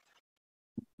company.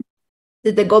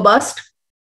 Did they go bust?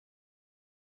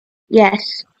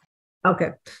 Yes.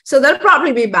 Okay. So they'll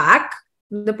probably be back.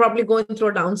 They're probably going through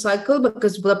a down cycle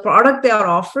because the product they are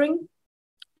offering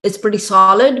is pretty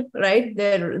solid, right?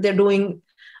 They're doing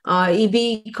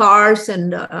EV cars,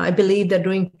 and I believe they're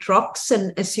doing trucks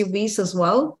and SUVs as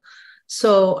well.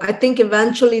 So I think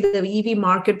eventually the EV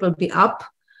market will be up,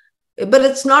 but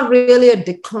it's not really a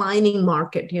declining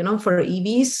market, for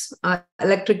EVs,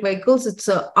 electric vehicles. It's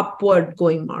an upward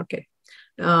going market.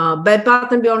 Bed Bath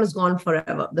 & Beyond is gone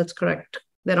forever. That's correct.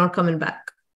 They're not coming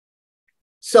back.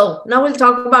 So now we'll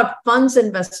talk about funds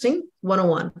investing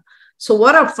 101. So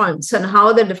what are funds and how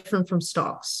are they different from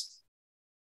stocks?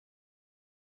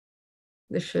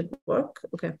 This should work.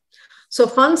 Okay. So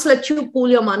funds let you pool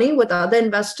your money with other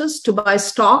investors to buy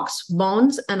stocks,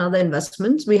 bonds, and other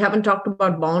investments. We haven't talked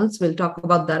about bonds. We'll talk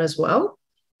about that as well.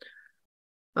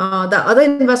 The other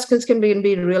investments can be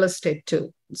in real estate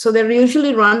too. So they're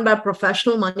usually run by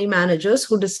professional money managers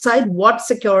who decide what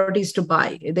securities to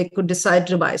buy. They could decide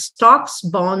to buy stocks,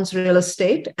 bonds, real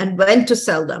estate, and when to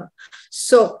sell them.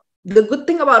 So the good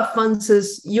thing about funds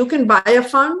is you can buy a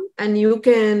fund and you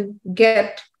can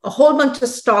get a whole bunch of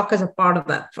stock as a part of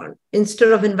that fund.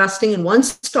 Instead of investing in one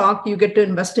stock, you get to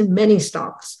invest in many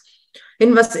stocks.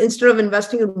 Instead of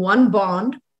investing in one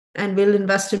bond, and we'll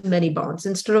invest in many bonds.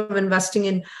 Instead of investing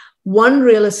in one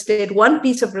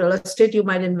piece of real estate, you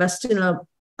might invest in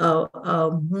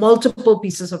multiple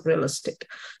pieces of real estate.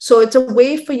 So it's a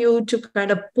way for you to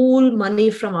kind of pool money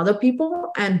from other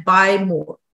people and buy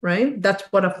more, right? That's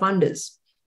what a fund is.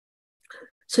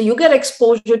 So you get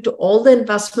exposure to all the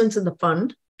investments in the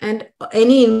fund and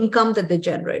any income that they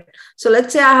generate. So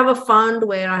let's say I have a fund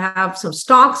where I have some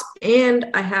stocks and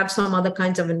I have some other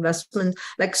kinds of investments,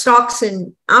 like stocks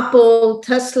in Apple,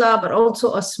 Tesla, but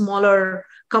also a smaller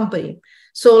company.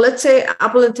 So let's say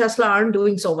Apple and Tesla aren't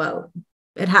doing so well.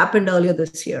 It happened earlier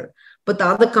this year, but the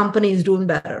other company is doing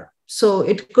better. So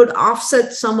it could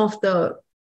offset some of the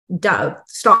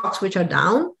stocks which are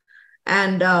down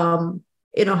and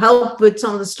help with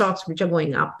some of the stocks which are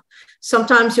going up.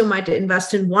 Sometimes you might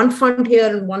invest in one fund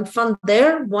here and one fund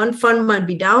there. One fund might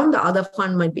be down, the other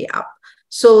fund might be up.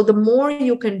 So the more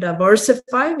you can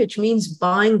diversify, which means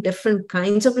buying different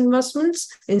kinds of investments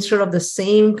instead of the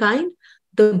same kind,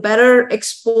 the better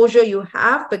exposure you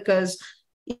have, because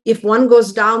if one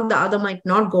goes down, the other might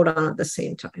not go down at the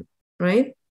same time,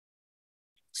 right?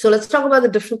 So let's talk about the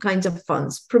different kinds of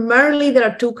funds. Primarily, there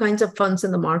are two kinds of funds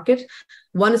in the market.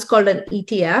 One is called an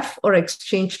ETF, or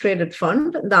exchange traded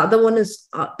fund. The other one is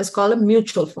called a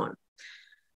mutual fund.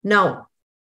 Now,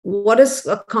 what is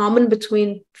common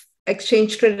between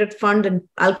exchange traded fund, and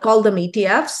I'll call them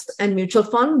ETFs, and mutual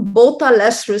fund? Both are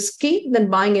less risky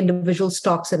than buying individual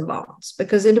stocks and bonds,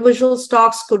 because individual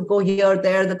stocks could go here or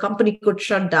there. The company could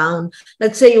shut down.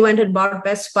 Let's say you went and bought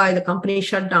Best Buy, the company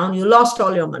shut down, you lost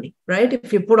all your money, right?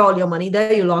 If you put all your money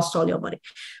there, you lost all your money.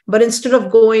 But instead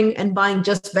of going and buying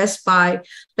just Best Buy,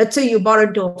 let's say you bought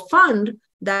into a fund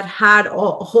that had a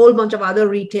whole bunch of other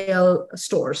retail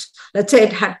stores. Let's say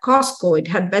it had Costco, it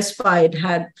had Best Buy, it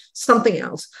had something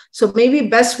else. So maybe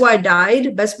Best Buy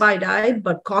died,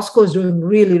 but Costco is doing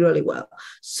really, really well.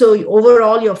 So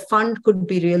overall, your fund could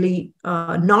be really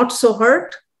not so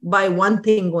hurt by one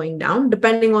thing going down,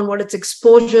 depending on what its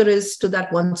exposure is to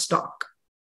that one stock.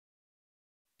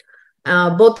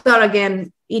 Both are,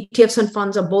 again, ETFs and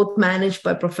funds are both managed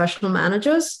by professional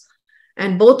managers,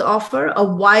 and both offer a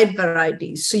wide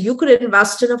variety. So you could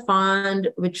invest in a fund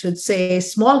which would say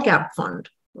small cap fund,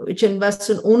 which invests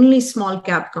in only small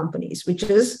cap companies, which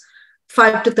is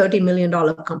 $5 to $30 million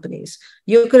companies.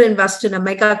 You could invest in a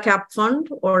mega cap fund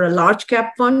or a large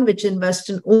cap fund, which invests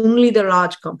in only the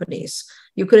large companies.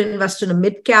 You could invest in a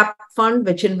mid cap fund,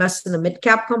 which invests in the mid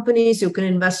cap companies. You can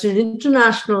invest in an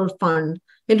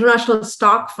international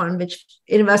stock fund, which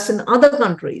invests in other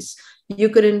countries. You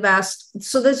could invest.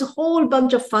 So there's a whole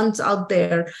bunch of funds out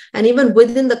there. And even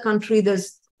within the country,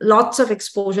 there's lots of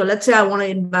exposure. Let's say I want to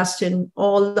invest in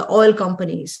all the oil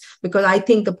companies because I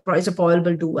think the price of oil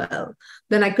will do well.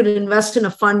 Then I could invest in a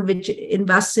fund which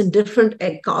invests in different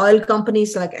oil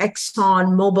companies like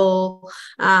Exxon, Mobil,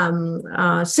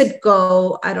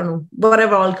 Citgo, I don't know,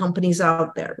 whatever oil companies are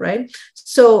out there, right?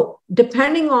 So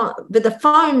depending on, with the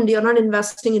fund, you're not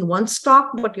investing in one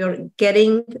stock, but you're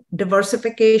getting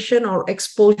diversification or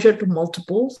exposure to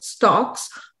multiple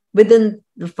stocks within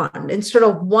the fund. Instead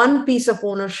of one piece of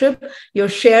ownership, you're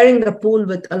sharing the pool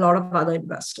with a lot of other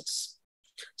investors.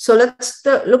 So let's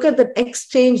look at the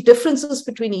exchange differences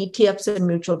between ETFs and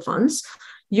mutual funds.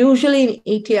 Usually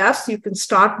in ETFs, you can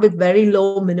start with very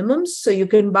low minimums. So you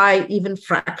can buy even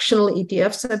fractional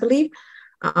ETFs, I believe.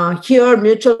 Here,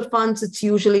 mutual funds, it's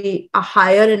usually a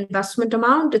higher investment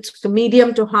amount. It's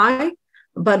medium to high,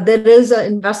 but there is an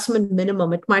investment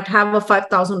minimum. It might have a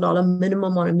 $5,000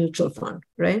 minimum on a mutual fund,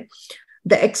 right?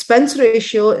 The expense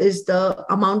ratio is the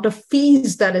amount of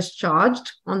fees that is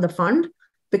charged on the fund.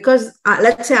 Because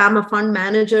let's say I'm a fund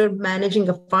manager managing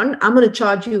a fund, I'm going to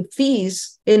charge you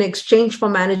fees in exchange for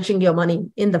managing your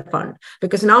money in the fund.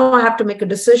 Because now I have to make a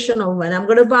decision on when I'm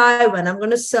going to buy, when I'm going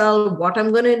to sell, what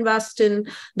I'm going to invest in.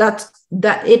 That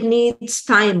it needs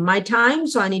time, my time,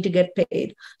 so I need to get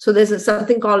paid. So there's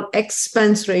something called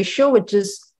expense ratio, which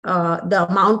is the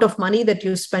amount of money that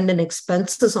you spend in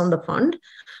expenses on the fund.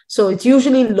 So it's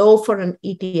usually low for an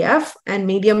ETF and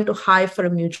medium to high for a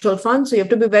mutual fund. So you have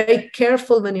to be very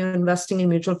careful when you're investing in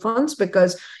mutual funds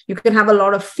because you can have a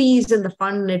lot of fees in the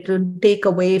fund and it will take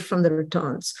away from the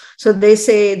returns. So they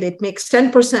say that it makes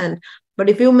 10%, but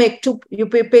if you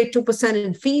pay 2%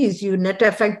 in fees, you net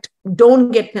effect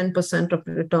don't get 10% of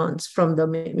returns from the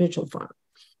mutual fund.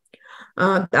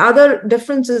 The other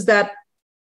difference is that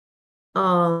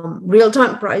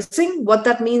real-time pricing, what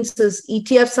that means is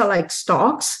ETFs are like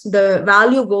stocks. The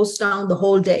value goes down the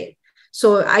whole day.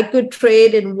 So I could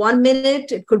trade in 1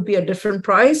 minute, it could be a different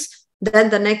price. Then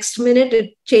the next minute,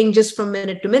 it changes from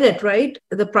minute to minute, right?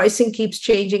 The pricing keeps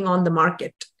changing on the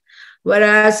market.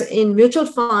 Whereas in mutual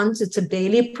funds, it's a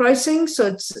daily pricing.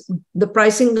 So the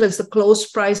pricing is the close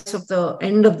price of the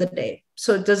end of the day.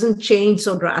 So it doesn't change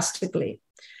so drastically.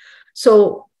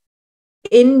 So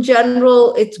in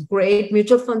general, it's great.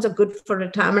 Mutual funds are good for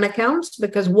retirement accounts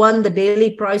because one, the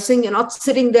daily pricing, you're not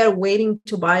sitting there waiting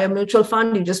to buy a mutual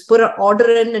fund. You just put an order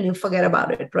in and you forget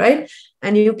about it, right?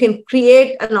 And you can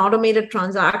create an automated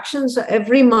transaction. So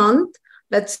every month,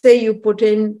 let's say you put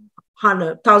in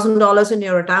 $100,000 in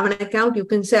your retirement account, you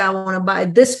can say, I want to buy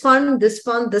this fund, this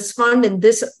fund, this fund, and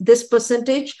this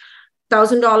percentage.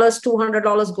 $1,000,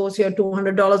 $200 goes here,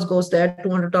 $200 goes there,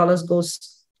 $200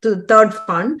 goes to the third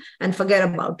fund and forget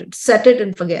about it. Set it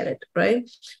and forget it, right?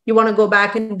 You want to go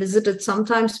back and visit it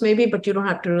sometimes maybe, but you don't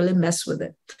have to really mess with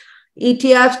it.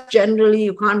 ETFs, generally,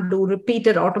 you can't do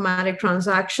repeated automatic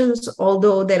transactions,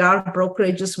 although there are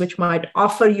brokerages which might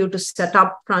offer you to set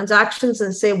up transactions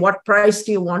and say, what price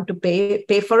do you want to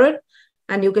pay for it?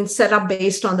 And you can set up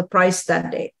based on the price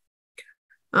that day.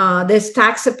 There's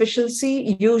tax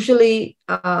efficiency. Usually,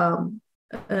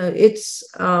 it's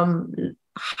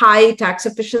high tax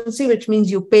efficiency, which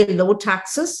means you pay low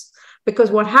taxes.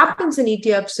 Because what happens in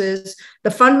ETFs is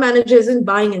the fund manager isn't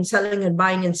buying and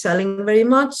selling very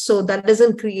much. So that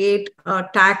doesn't create a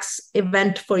tax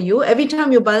event for you. Every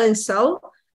time you buy and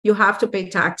sell, you have to pay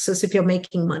taxes if you're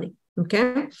making money.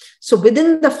 Okay. So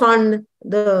within the fund,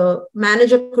 the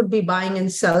manager could be buying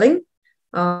and selling.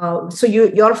 So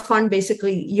your fund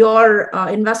basically, your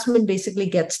investment basically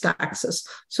gets taxes.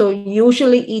 So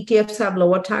usually ETFs have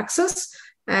lower taxes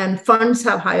and funds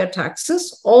have higher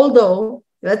taxes. Although,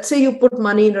 let's say you put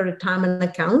money in a retirement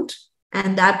account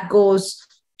and that goes,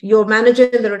 your manager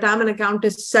in the retirement account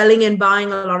is selling and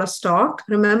buying a lot of stock.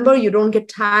 Remember, you don't get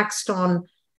taxed on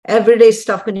everyday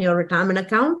stuff in your retirement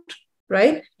account,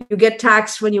 right? You get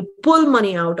taxed when you pull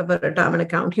money out of a retirement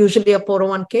account, usually a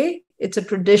 401k. It's a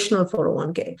traditional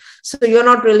 401k. So you're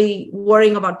not really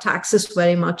worrying about taxes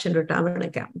very much in retirement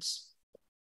accounts.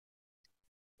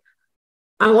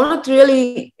 I want to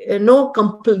really, no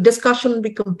discussion will be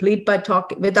complete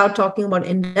without talking about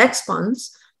index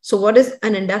funds. So what is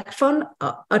an index fund?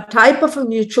 A type of a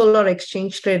mutual or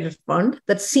exchange traded fund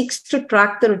that seeks to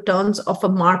track the returns of a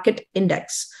market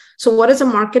index. So what is a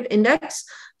market index?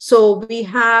 So we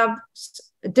have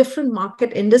different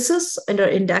market indices under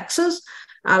indexes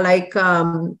like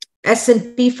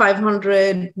S&P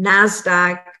 500,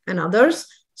 NASDAQ, and others.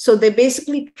 So they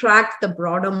basically track the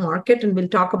broader market, and we'll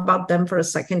talk about them for a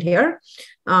second here.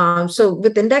 So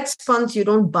with index funds, you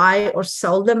don't buy or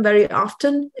sell them very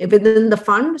often within the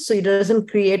fund, so it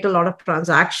doesn't create a lot of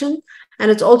transaction.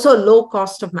 And it's also a low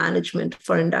cost of management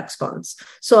for index funds.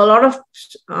 So a lot of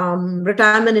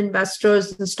retirement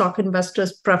investors and stock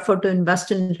investors prefer to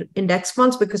invest in index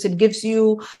funds because it gives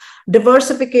you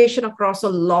diversification across a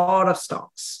lot of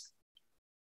stocks.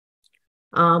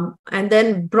 And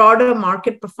then broader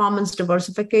market performance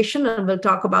diversification, and we'll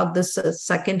talk about this a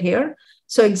second here.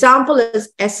 So example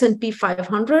is S&P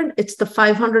 500. It's the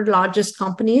 500 largest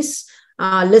companies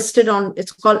listed on,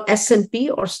 it's called S&P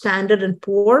or Standard &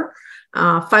 Poor.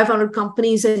 500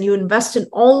 companies and you invest in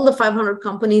all the 500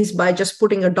 companies by just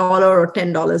putting $1 or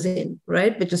 $10 in,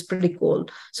 right? Which is pretty cool.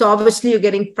 So obviously you're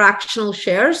getting fractional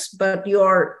shares, but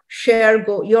your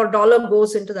dollar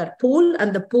goes into that pool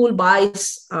and the pool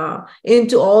buys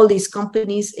into all these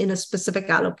companies in a specific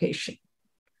allocation.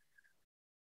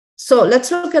 So let's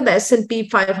look at the S&P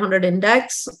 500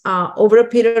 index. Over a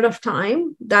period of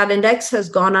time, that index has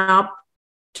gone up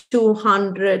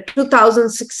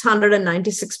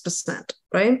 2,696%,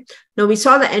 right? Now we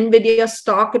saw the NVIDIA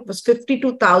stock, it was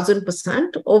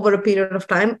 52,000% over a period of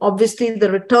time. Obviously, the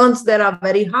returns there are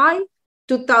very high,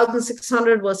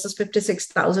 2,600 versus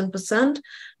 56,000%.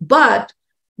 But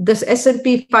this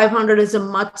S&P 500 is a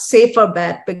much safer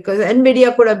bet because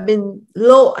NVIDIA could have been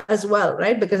low as well,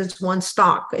 right? Because it's one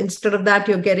stock. Instead of that,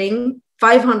 you're getting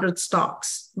 500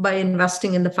 stocks by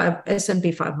investing in the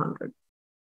S&P 500.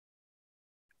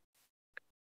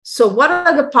 So what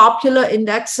are the popular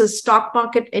indexes, stock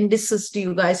market indices do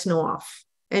you guys know of?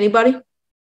 Anybody?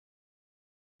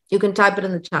 You can type it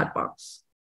in the chat box.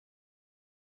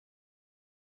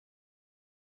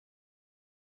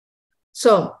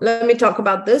 So let me talk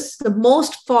about this. The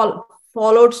most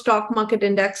followed stock market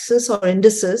indexes or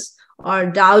indices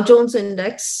are Dow Jones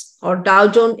Index or Dow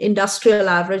Jones Industrial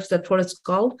Average, that's what it's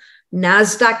called,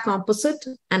 NASDAQ Composite,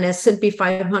 and S&P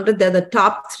 500. They're the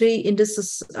top three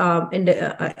indices in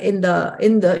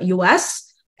the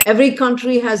US. Every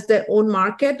country has their own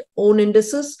market, own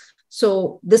indices.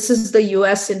 So this is the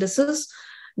US indices.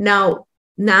 Now,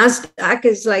 NASDAQ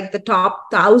is like the top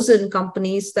 1,000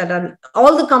 companies that are,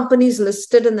 all the companies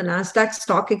listed in the NASDAQ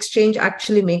stock exchange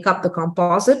actually make up the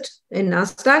composite in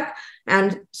NASDAQ.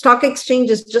 And stock exchange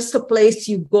is just a place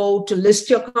you go to list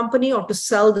your company or to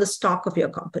sell the stock of your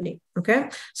company.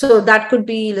 Okay. So that could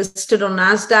be listed on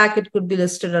NASDAQ. It could be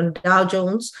listed on Dow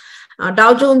Jones.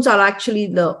 Dow Jones are actually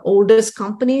the oldest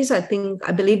companies. I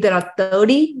believe there are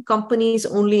 30 companies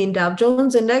only in Dow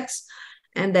Jones Index.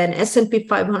 And then S&P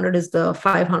 500 is the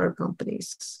 500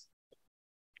 companies.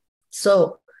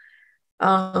 So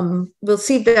we'll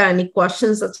see if there are any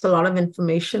questions. That's a lot of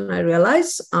information, I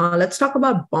realize. Let's talk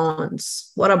about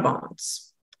bonds. What are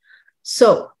bonds?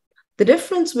 So the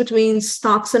difference between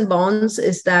stocks and bonds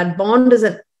is that bond is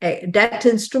a debt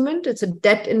instrument. It's a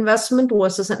debt investment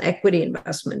versus an equity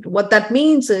investment. What that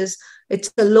means is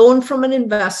it's a loan from an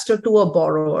investor to a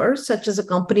borrower, such as a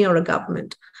company or a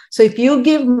government. So if you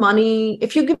give money,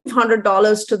 if you give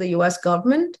 $100 to the US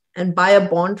government and buy a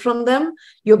bond from them,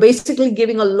 you're basically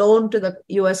giving a loan to the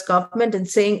US government and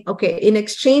saying, okay, in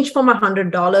exchange for my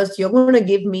 $100, you're going to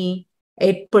give me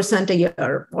 8% a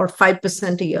year or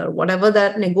 5% a year, whatever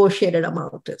that negotiated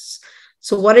amount is.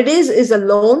 So what it is a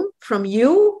loan from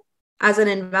you as an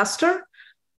investor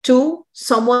to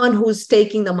someone who's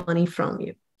taking the money from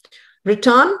you.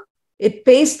 Return, it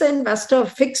pays the investor a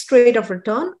fixed rate of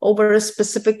return over a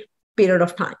specific period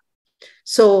of time.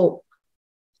 So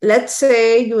let's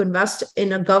say you invest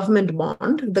in a government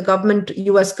bond, the government,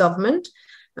 US government,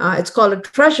 it's called a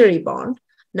treasury bond.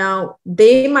 Now,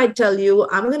 they might tell you,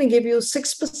 I'm going to give you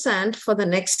 6% for the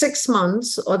next 6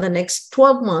 months or the next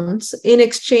 12 months in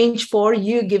exchange for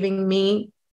you giving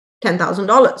me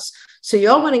 $10,000. So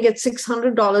you're going to get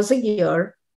 $600 a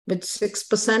year with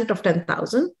 6% of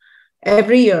 10,000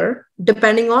 every year,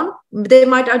 depending on, they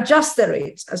might adjust their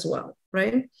rates as well,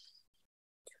 right?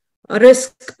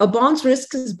 A bond's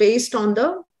risk is based on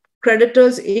the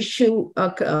creditor's issuer's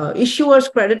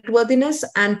creditworthiness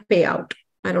and payout.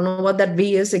 I don't know what that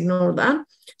V is, ignore that.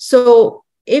 So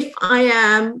if I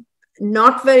am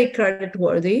not very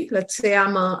creditworthy, let's say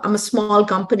I'm a small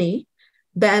company,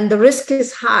 then the risk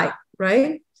is high,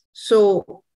 right?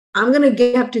 So I'm going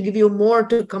to have to give you more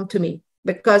to come to me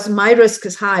because my risk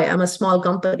is high. I'm a small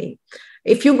company.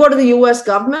 If you go to the US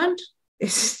government,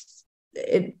 it's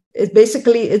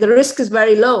basically, the risk is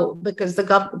very low because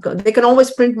they can always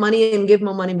print money and give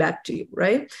more money back to you,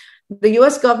 right? The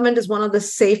US government is one of the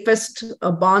safest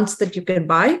bonds that you can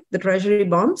buy, the treasury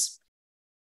bonds.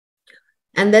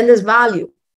 And then there's value.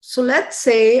 So let's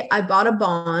say I bought a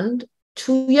bond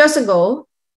 2 years ago,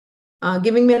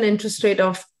 giving me an interest rate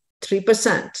of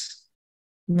 3%.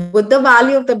 Would the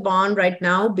value of the bond right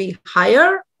now be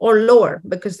higher or lower?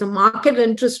 Because the market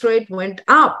interest rate went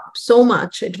up so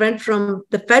much. It went from,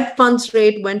 the Fed funds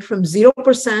rate went from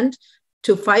 0%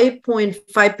 to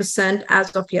 5.5%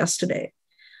 as of yesterday.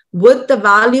 Would the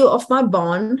value of my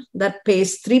bond that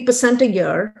pays 3% a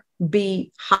year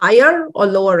be higher or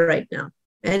lower right now?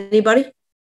 Anybody?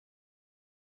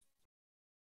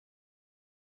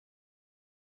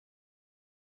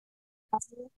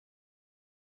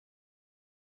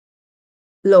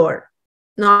 Lower,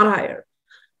 not higher.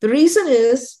 The reason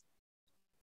is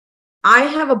I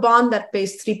have a bond that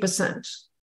pays 3%.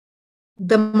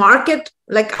 The market,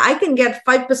 like I can get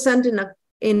 5%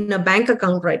 in a bank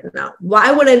account right now.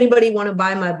 Why would anybody want to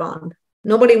buy my bond?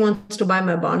 Nobody wants to buy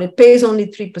my bond. It pays only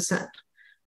 3%.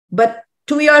 But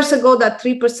 2 years ago, that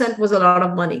 3% was a lot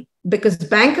of money because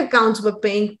bank accounts were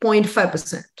paying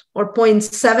 0.5% or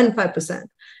 0.75%.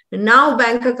 And now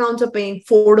bank accounts are paying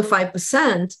 4 to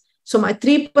 5%. So my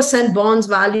 3% bonds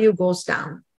value goes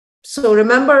down. So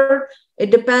remember,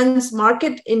 it depends.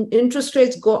 Market interest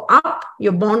rates go up,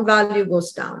 your bond value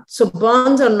goes down. So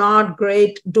bonds are not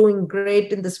doing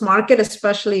great in this market,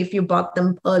 especially if you bought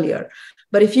them earlier.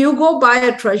 But if you go buy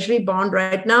a treasury bond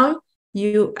right now,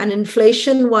 and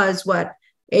inflation was what,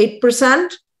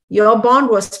 8%? Your bond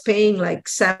was paying like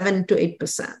 7 to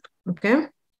 8%. Okay.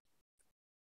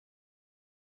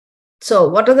 So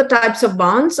what are the types of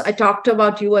bonds? I talked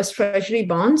about US Treasury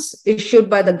bonds issued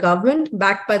by the government,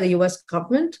 backed by the US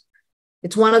government.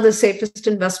 It's one of the safest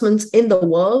investments in the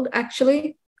world,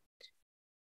 actually.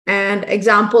 And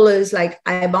example is like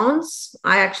I-bonds.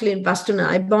 I actually invest in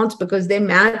I-bonds because they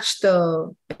match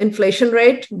the inflation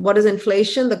rate. What is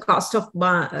inflation? The cost of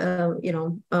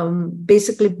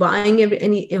basically buying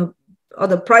or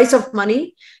the price of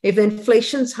money. If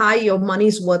inflation's high, your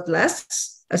money's worth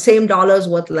less. The same dollar is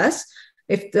worth less.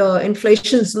 If the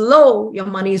inflation's low, your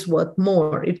money is worth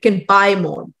more. It can buy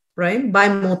more, right? Buy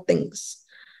more things.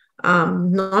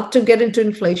 Not to get into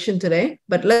inflation today,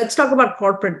 but let's talk about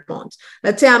corporate bonds.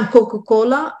 Let's say I'm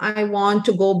Coca-Cola. I want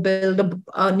to go build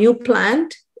a new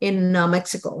plant in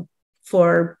Mexico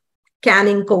for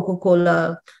canning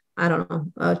Coca-Cola. I don't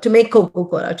know, to make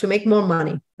Coca-Cola, to make more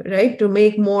money, right? To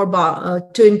make more,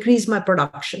 to increase my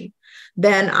production.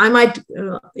 Then I might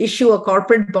issue a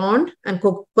corporate bond, and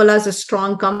Coca-Cola is a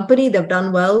strong company. They've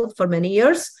done well for many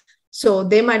years. So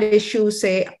they might issue,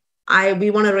 say,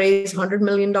 we want to raise $100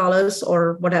 million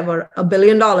or whatever, $1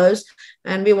 billion,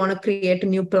 and we want to create a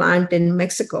new plant in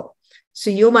Mexico. So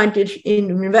you might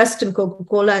invest in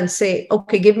Coca-Cola and say,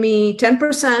 okay, give me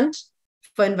 10%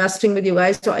 for investing with you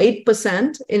guys, so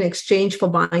 8% in exchange for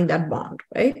buying that bond,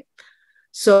 right?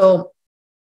 So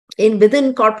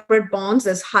within corporate bonds,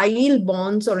 there's high yield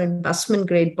bonds or investment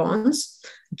grade bonds.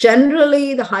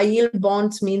 Generally, the high yield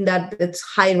bonds mean that it's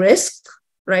high risk,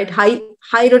 right? High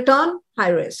return, high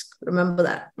risk. Remember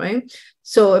that, right?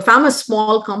 So if I'm a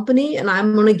small company and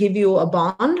I'm going to give you a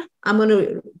bond, I'm going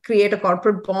to create a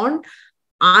corporate bond.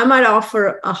 I might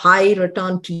offer a high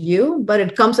return to you, but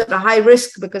it comes at a high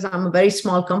risk because I'm a very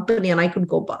small company and I could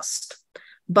go bust.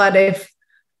 But if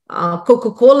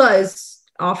Coca-Cola is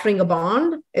offering a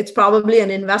bond, it's probably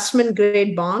an investment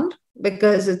grade bond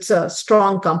because it's a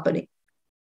strong company.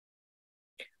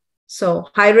 So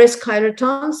high risk, high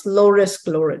returns, low risk,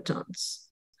 low returns.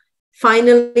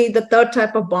 Finally, the third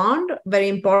type of bond, very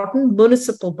important,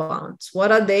 municipal bonds.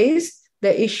 What are these?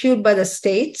 They're issued by the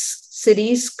states,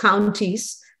 cities,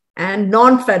 counties, and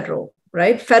non-federal,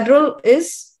 right? Federal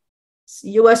is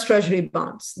US Treasury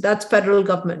bonds. That's federal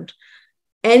government.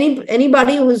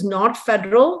 Anybody who is not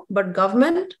federal but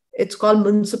government, it's called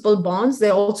municipal bonds.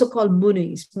 They're also called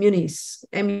munis,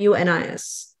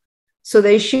 M-U-N-I-S. So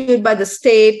they're issued by the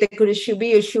state. They could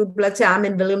be issued, let's say I'm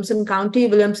in Williamson County.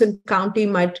 Williamson County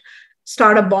might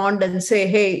start a bond and say,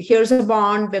 hey, here's a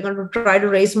bond. We're going to try to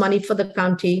raise money for the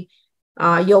county.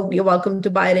 You're welcome to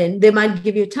buy it in. They might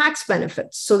give you tax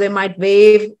benefits. So they might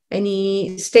waive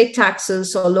any state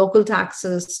taxes or local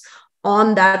taxes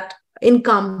on that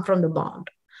income from the bond.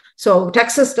 So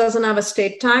Texas doesn't have a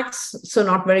state tax, so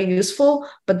not very useful,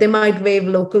 but they might waive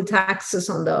local taxes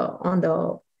on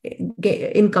the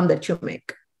income that you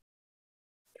make.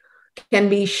 Can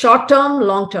be short-term,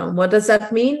 long-term. What does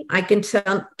that mean? I can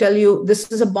tell you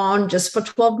this is a bond just for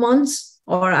 12 months,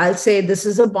 or I'll say this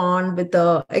is a bond with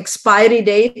the expiry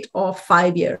date of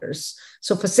 5 years.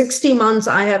 So for 60 months,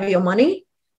 I have your money.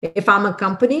 If I'm a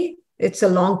company, it's a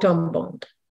long-term bond.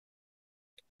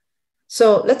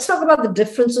 So let's talk about the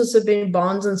differences between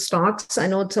bonds and stocks. I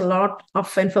know it's a lot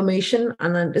of information,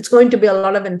 and it's going to be a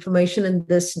lot of information in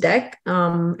this deck,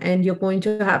 and you're going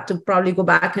to have to probably go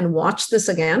back and watch this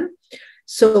again.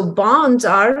 So bonds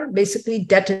are basically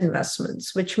debt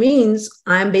investments, which means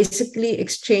I'm basically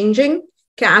exchanging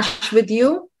cash with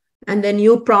you, and then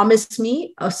you promise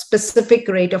me a specific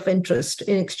rate of interest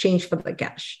in exchange for the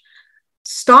cash.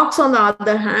 Stocks, on the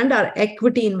other hand, are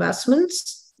equity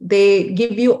investments. They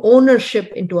give you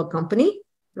ownership into a company,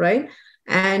 right?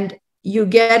 And you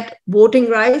get voting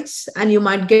rights, and you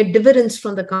might get dividends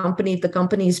from the company if the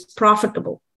company is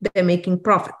profitable. They're making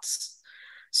profits.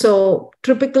 So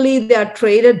typically they are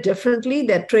traded differently.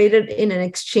 They're traded in an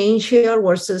exchange here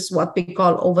versus what we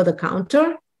call over the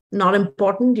counter. not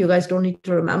important. You guys don't need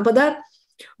to remember that.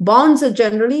 Bonds are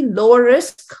generally lower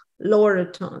risk, lower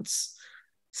returns.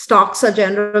 Stocks are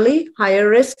generally higher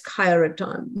risk, higher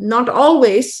return. Not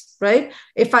always, right?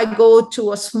 If I go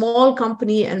to a small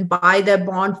company and buy their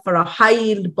bond for a high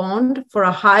yield bond for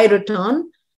a high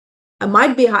return, I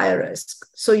might be higher risk.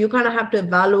 So you kind of have to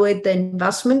evaluate the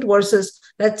investment versus,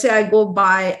 let's say I go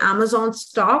buy Amazon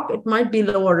stock, it might be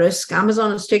lower risk.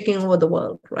 Amazon is taking over the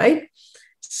world, right?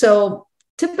 So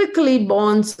typically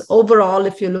bonds overall,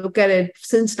 if you look at it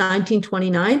since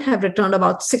 1929, have returned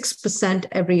about 6%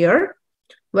 every year,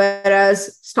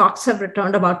 whereas stocks have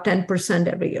returned about 10%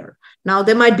 every year. Now,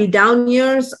 there might be down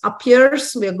years, up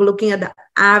years. We're looking at the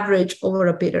average over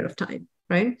a period of time,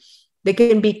 right? They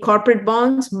can be corporate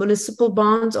bonds, municipal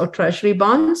bonds, or treasury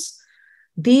bonds.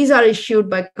 These are issued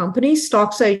by companies.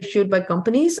 Stocks are issued by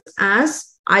companies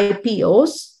as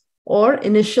IPOs or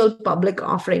initial public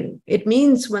offering. It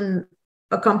means when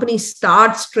a company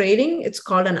starts trading, it's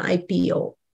called an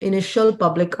IPO, initial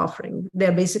public offering.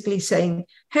 They're basically saying,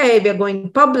 hey, we're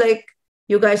going public.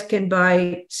 You guys can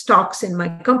buy stocks in my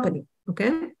company,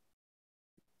 okay?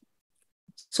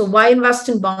 So why invest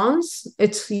in bonds?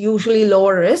 It's usually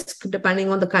lower risk, depending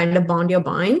on the kind of bond you're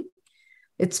buying.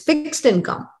 It's fixed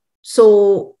income.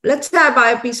 So let's say I buy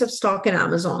a piece of stock in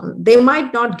Amazon. They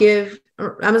might not give,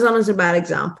 Amazon is a bad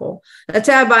example. Let's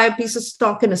say I buy a piece of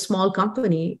stock in a small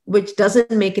company, which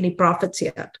doesn't make any profits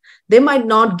yet. They might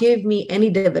not give me any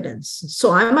dividends.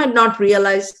 So I might not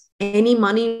realize any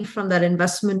money from that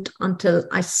investment until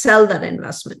I sell that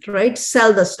investment, right?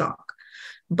 Sell the stock.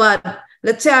 But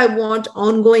let's say I want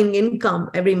ongoing income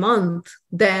every month,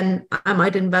 then I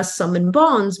might invest some in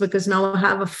bonds because now I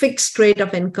have a fixed rate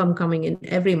of income coming in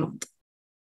every month.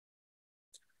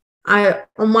 I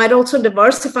might also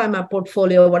diversify my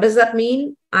portfolio. What does that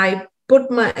mean? I put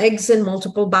my eggs in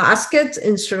multiple baskets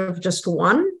instead of just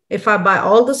one. If I buy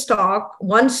all the stock,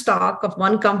 one stock of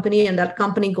one company, and that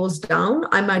company goes down,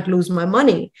 I might lose my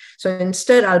money. So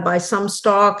instead, I'll buy some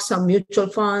stocks, some mutual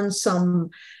funds,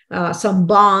 some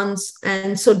bonds.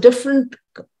 And so different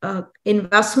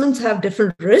investments have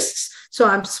different risks. So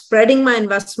I'm spreading my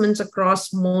investments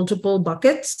across multiple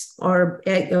buckets or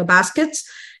baskets.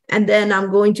 And then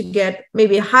I'm going to get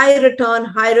maybe a high return,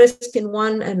 high risk in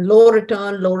one, and low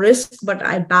return, low risk, but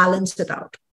I balance it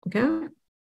out, okay?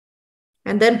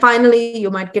 And then finally,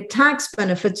 you might get tax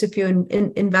benefits if you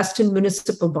invest in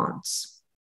municipal bonds.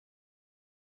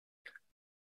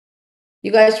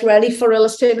 You guys ready for real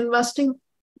estate investing?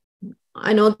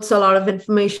 I know it's a lot of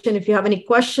information. If you have any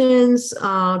questions,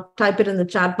 type it in the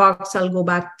chat box. I'll go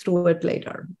back through it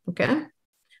later, okay?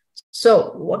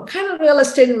 So what kind of real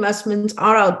estate investments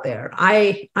are out there?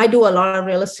 I do a lot of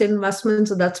real estate investments,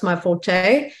 so that's my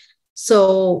forte.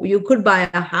 So you could buy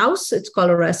a house. It's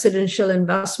called a residential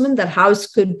investment. That house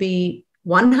could be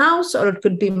one house or it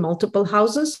could be multiple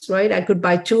houses, right? I could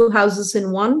buy two houses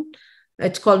in one.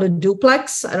 It's called a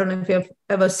duplex. I don't know if you've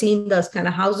ever seen those kind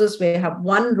of houses where you have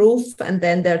one roof and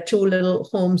then there are two little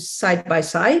homes side by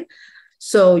side.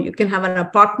 So you can have an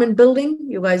apartment building.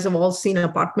 You guys have all seen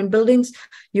apartment buildings.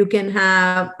 You can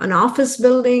have an office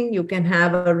building. You can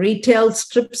have a retail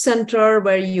strip center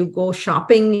where you go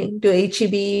shopping to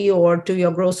H-E-B or to your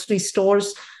grocery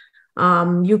stores.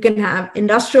 You can have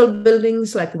industrial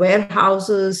buildings like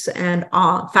warehouses and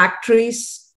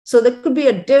factories. So there could be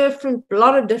a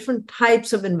lot of different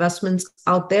types of investments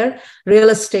out there, real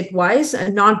estate wise,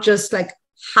 and not just like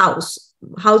house.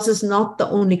 House is not the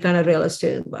only kind of real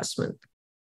estate investment.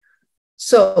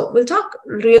 So we'll talk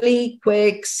really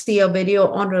quick, see a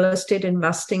video on real estate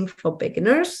investing for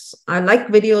beginners. I like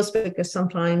videos because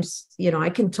sometimes, I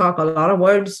can talk a lot of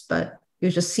words, but you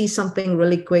just see something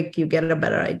really quick, you get a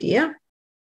better idea.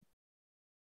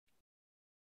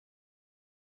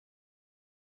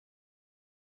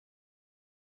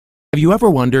 Have you ever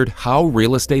wondered how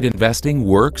real estate investing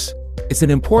works? It's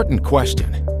an important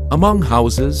question. Among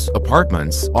houses,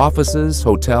 apartments, offices,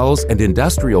 hotels, and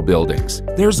industrial buildings,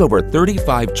 there's over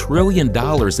 $35 trillion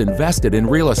invested in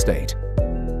real estate.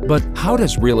 But how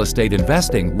does real estate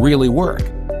investing really work?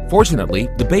 Fortunately,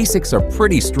 the basics are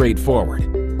pretty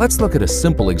straightforward. Let's look at a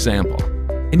simple example.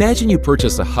 Imagine you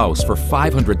purchase a house for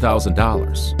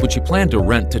 $500,000, which you plan to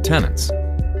rent to tenants.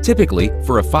 Typically,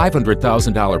 for a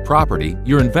 $500,000 property,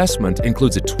 your investment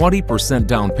includes a 20%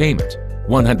 down payment,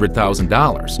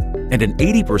 $100,000, and an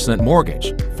 80%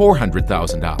 mortgage,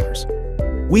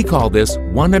 $400,000. We call this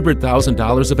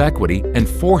 $100,000 of equity and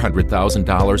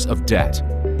 $400,000 of debt.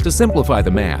 To simplify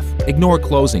the math, ignore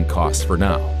closing costs for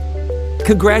now.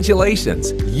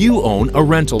 Congratulations, you own a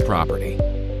rental property.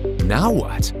 Now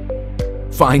what?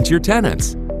 Find your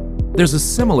tenants. There's a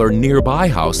similar nearby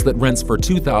house that rents for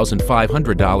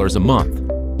 $2,500 a month.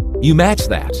 You match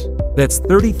that. That's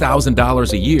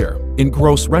 $30,000 a year in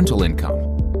gross rental income.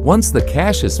 Once the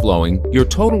cash is flowing, your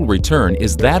total return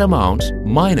is that amount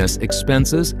minus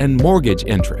expenses and mortgage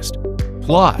interest,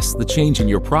 plus the change in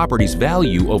your property's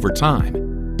value over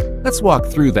time. Let's walk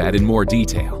through that in more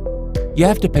detail. You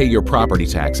have to pay your property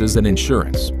taxes and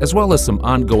insurance, as well as some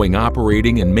ongoing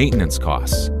operating and maintenance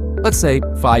costs. Let's say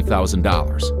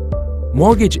 $5,000.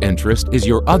 Mortgage interest is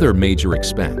your other major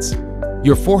expense.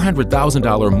 Your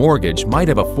 $400,000 mortgage might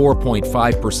have a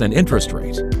 4.5% interest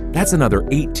rate. That's another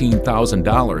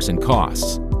 $18,000 in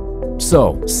costs.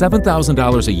 So,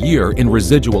 $7,000 a year in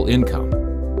residual income.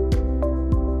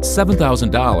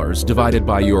 $7,000 divided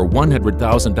by your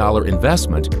 $100,000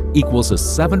 investment equals a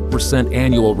 7%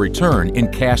 annual return in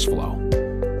cash flow.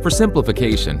 For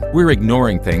simplification, we're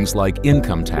ignoring things like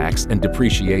income tax and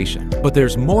depreciation. But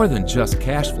there's more than just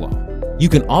cash flow. You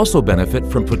can also benefit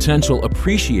from potential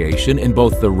appreciation in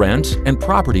both the rent and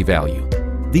property value.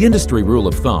 The industry rule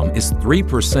of thumb is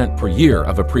 3% per year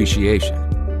of appreciation.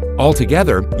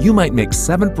 Altogether, you might make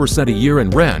 7% a year in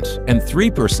rent and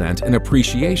 3% in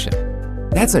appreciation.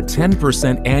 That's a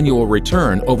 10% annual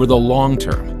return over the long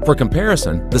term. For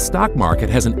comparison, the stock market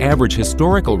has an average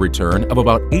historical return of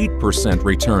about 8%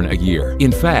 return a year.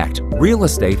 In fact, real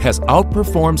estate has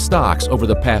outperformed stocks over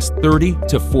the past 30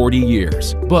 to 40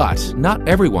 years. But not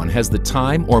everyone has the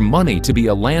time or money to be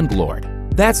a landlord.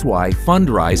 That's why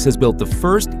Fundrise has built the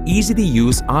first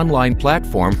easy-to-use online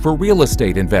platform for real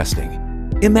estate investing.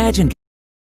 Imagine.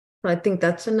 I think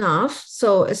that's enough.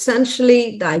 So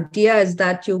essentially, the idea is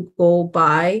that you go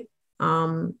buy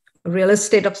real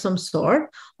estate of some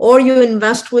sort, or you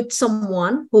invest with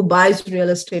someone who buys real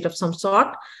estate of some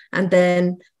sort, and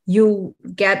then you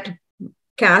get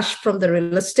cash from the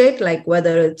real estate, like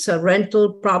whether it's a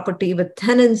rental property with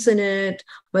tenants in it,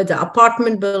 whether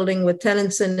apartment building with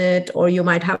tenants in it, or you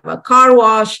might have a car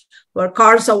wash where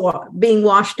cars are being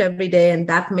washed every day, and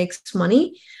that makes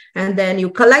money. And then you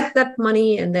collect that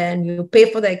money and then you pay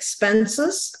for the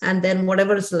expenses. And then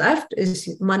whatever is left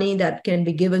is money that can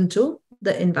be given to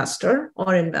the investor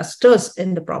or investors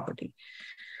in the property.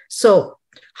 So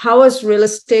how does real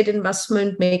estate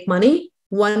investment make money?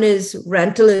 One is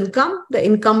rental income. The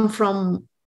income from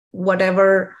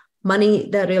whatever money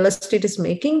the real estate is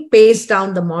making pays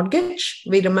down the mortgage.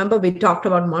 We talked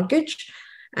about mortgage,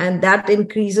 and that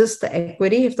increases the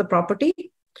equity of the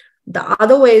property. The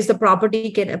other way is the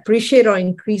property can appreciate or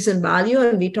increase in value.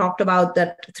 And we talked about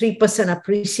that 3%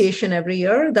 appreciation every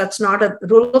year. That's not a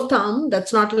rule of thumb.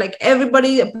 That's not like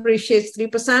everybody appreciates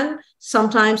 3%.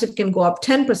 Sometimes it can go up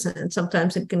 10%.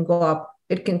 Sometimes it can go up,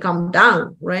 it can come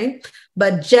down, right?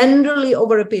 But generally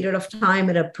over a period of time,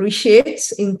 it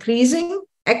appreciates, increasing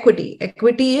equity.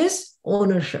 Equity is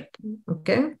ownership,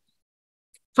 okay?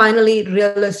 Finally,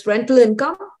 rental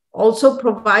income also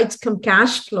provides some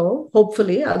cash flow,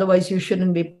 hopefully, otherwise you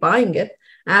shouldn't be buying it,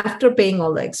 after paying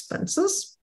all the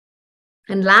expenses.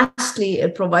 And lastly,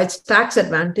 it provides tax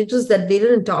advantages that we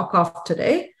didn't talk of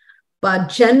today. But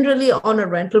generally on a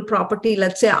rental property,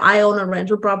 let's say I own a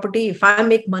rental property, if I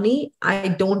make money, I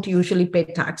don't usually pay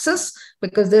taxes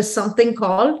because there's something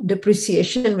called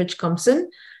depreciation which comes in,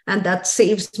 and that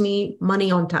saves me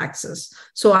money on taxes.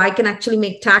 So I can actually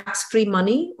make tax-free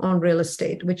money on real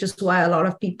estate, which is why a lot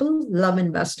of people love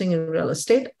investing in real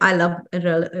estate. I love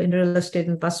real estate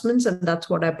investments, and that's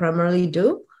what I primarily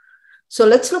do. So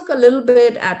let's look a little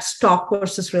bit at stock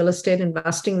versus real estate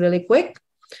investing really quick.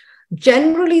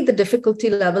 Generally, the difficulty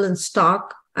level in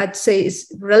stock, I'd say, is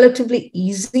relatively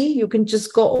easy. You can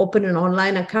just go open an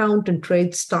online account and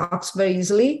trade stocks very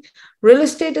easily. Real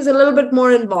estate is a little bit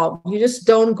more involved. You just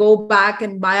don't go back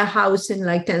and buy a house in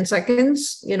like 10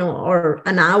 seconds, or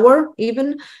an hour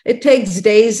even. It takes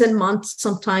days and months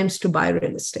sometimes to buy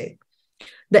real estate.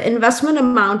 The investment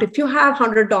amount, if you have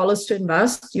 $100 to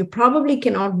invest, you probably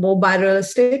cannot go buy real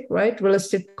estate, right? Real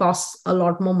estate costs a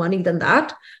lot more money than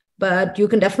that. But you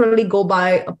can definitely go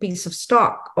buy a piece of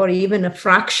stock or even a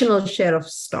fractional share of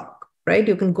stock, right?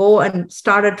 You can go and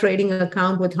start a trading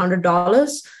account with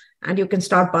 $100 and you can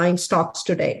start buying stocks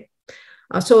today.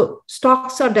 So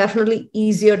stocks are definitely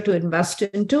easier to invest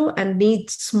into and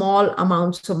need small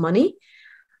amounts of money.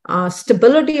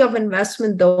 Stability of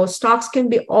investment, though, stocks can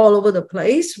be all over the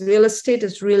place. Real estate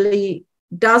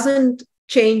doesn't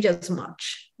change as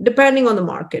much, depending on the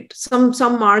market. Some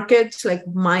markets like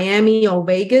Miami or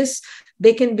Vegas,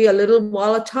 they can be a little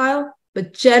volatile,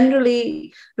 but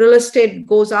generally real estate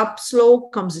goes up slow,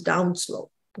 comes down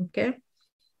slow, okay?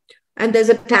 and there's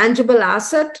a tangible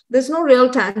asset. There's no real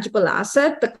tangible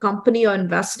asset. The company you're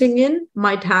investing in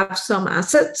might have some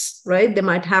assets, right? They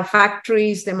might have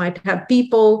factories, they might have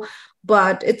people,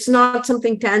 but it's not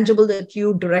something tangible that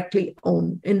you directly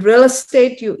own. In real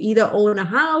estate, you either own a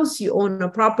house, you own a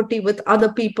property with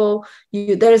other people.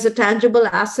 There is a tangible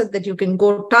asset that you can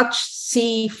go touch,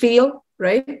 see, feel,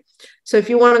 right? So if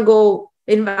you want to go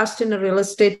invest in a real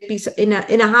estate piece, in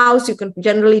a house, you can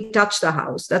generally touch the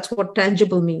house. That's what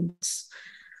tangible means.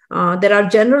 There are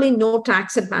generally no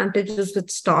tax advantages with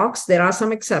stocks. There are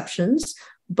some exceptions,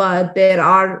 but there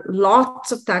are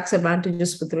lots of tax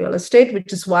advantages with real estate,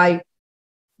 which is why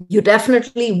you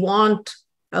definitely want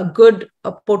a good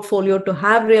portfolio to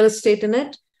have real estate in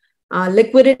it.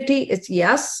 Liquidity is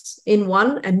yes in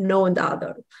one and no in the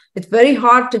other. It's very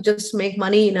hard to just make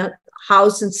money in a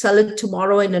house and sell it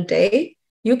tomorrow in a day.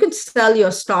 You can sell your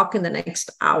stock in the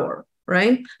next hour,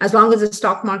 right? As long as the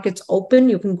stock market's open,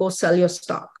 you can go sell your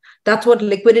stock. That's what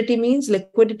liquidity means.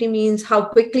 Liquidity means how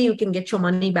quickly you can get your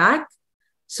money back.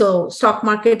 So stock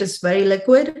market is very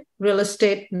liquid, real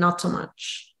estate, not so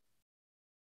much.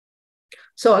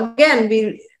 So again,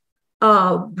 we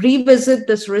revisit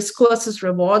this risk versus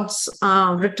rewards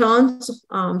returns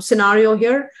scenario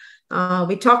here.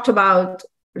 We talked about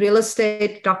real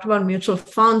estate, talked about mutual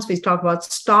funds, we talked about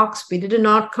stocks. We did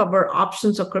not cover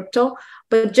options or crypto,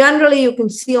 but generally you can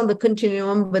see on the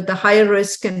continuum with the higher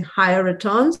risk and higher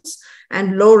returns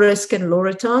and low risk and low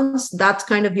returns. That's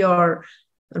kind of your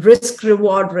risk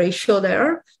reward ratio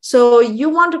there. So you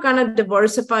want to kind of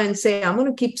diversify and say, I'm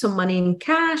going to keep some money in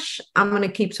cash. I'm going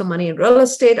to keep some money in real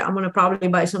estate. I'm going to probably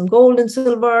buy some gold and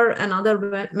silver and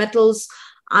other metals.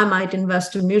 I might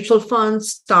invest in mutual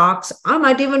funds, stocks. I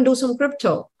might even do some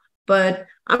crypto, but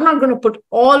I'm not going to put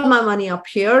all my money up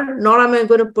here, nor am I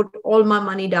going to put all my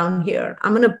money down here.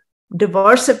 I'm going to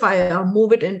diversify or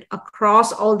move it in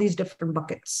across all these different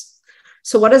buckets.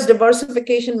 So what does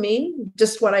diversification mean?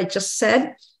 Just what I just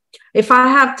said. If I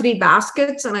have 3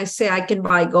 baskets and I say I can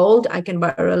buy gold, I can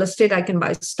buy real estate, I can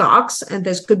buy stocks, and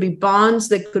there could be bonds,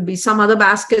 there could be some other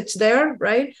baskets there,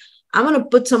 right? I'm going to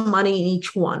put some money in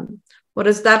each one. What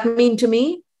does that mean to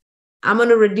me? I'm going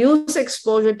to reduce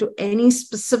exposure to any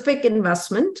specific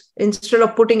investment. Instead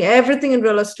of putting everything in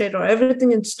real estate or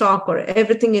everything in stock or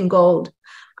everything in gold,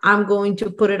 I'm going to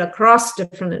put it across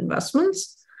different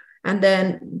investments and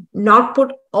then not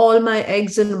put all my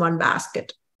eggs in one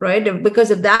basket, right?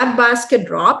 Because if that basket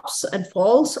drops and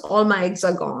falls, all my eggs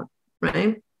are gone,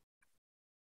 right?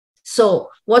 So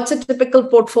what's a typical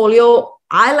portfolio?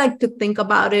 I like to think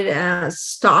about it as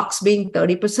stocks being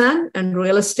 30% and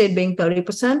real estate being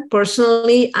 30%.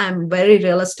 Personally, I'm very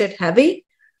real estate heavy.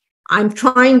 I'm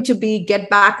trying to get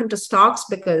back into stocks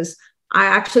because I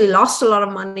actually lost a lot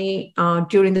of money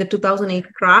during the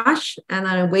 2008 crash, and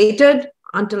I waited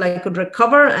until I could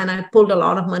recover, and I pulled a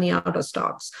lot of money out of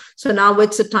stocks. So now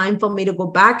it's a time for me to go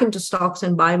back into stocks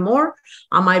and buy more.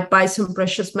 I might buy some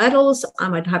precious metals. I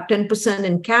might have 10%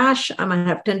 in cash. I might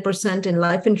have 10% in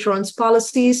life insurance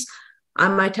policies. I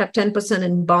might have 10%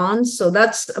 in bonds. So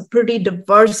that's a pretty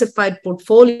diversified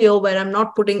portfolio where I'm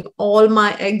not putting all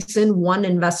my eggs in one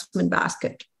investment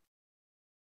basket.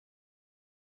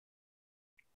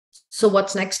 So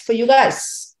what's next for you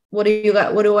guys? What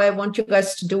do I want you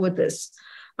guys to do with this?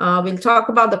 We'll talk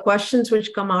about the questions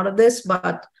which come out of this,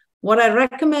 but what I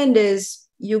recommend is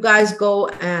you guys go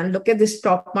and look at the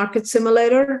stock market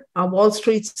simulator. Wall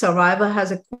Street Survivor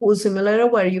has a cool simulator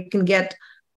where you can get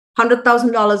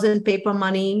 $100,000 in paper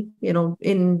money,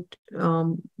 in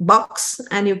bucks,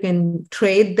 and you can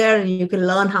trade there and you can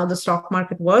learn how the stock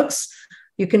market works.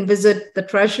 You can visit the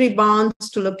Treasury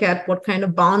bonds to look at what kind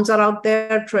of bonds are out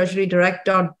there,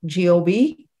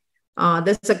 treasurydirect.gov.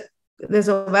 There's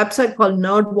a website called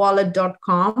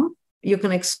nerdwallet.com. You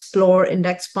can explore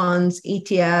index funds,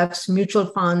 ETFs, mutual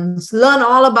funds, learn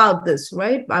all about this,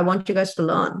 right? I want you guys to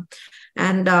learn.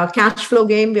 And cash flow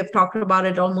game, we have talked about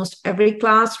it almost every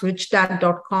class,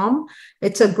 richdad.com.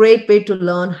 It's a great way to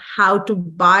learn how to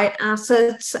buy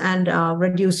assets and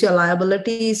reduce your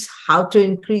liabilities, how to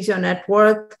increase your net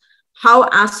worth, how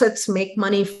assets make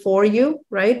money for you,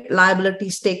 right?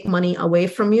 Liabilities take money away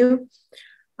from you.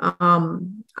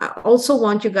 I also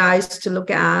want you guys to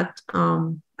look at, I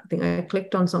think I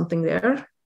clicked on something there.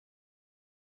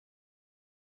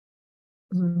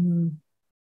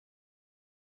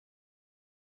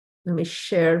 Let me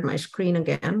share my screen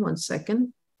again, 1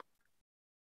 second.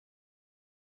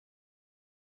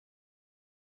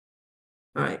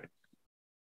 All right.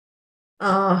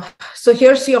 So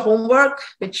here's your homework,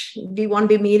 which we won't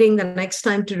be meeting the next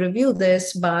time to review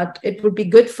this, but it would be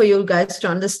good for you guys to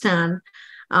understand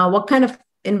what kind of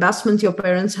investments your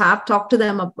parents have. Talk to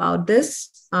them about this.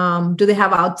 Do they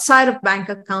have outside of bank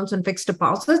accounts and fixed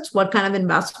deposits? What kind of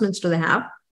investments do they have?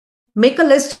 Make a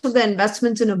list of the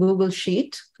investments in a Google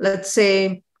Sheet. Let's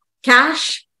say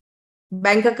cash,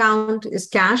 bank account is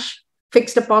cash.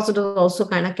 Fixed deposit is also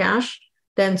kind of cash.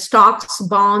 Then stocks,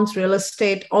 bonds, real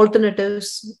estate,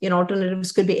 alternatives.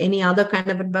 Alternatives could be any other kind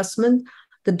of investment.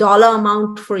 The dollar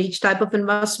amount for each type of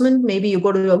investment. Maybe you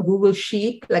go to your Google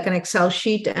Sheet, like an Excel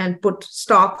sheet, and put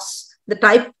stocks, the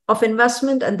type of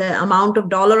investment and the amount of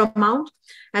dollar amount.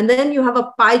 And then you have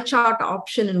a pie chart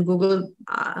option in Google,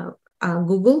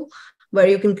 where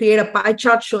you can create a pie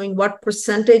chart showing what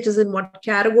percentage is in what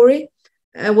category.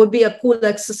 It would be a cool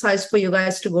exercise for you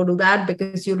guys to go do that,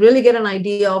 because you really get an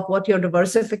idea of what your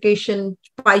diversification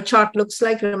pie chart looks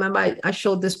like. Remember, I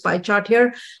showed this pie chart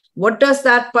here. What does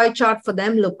that pie chart for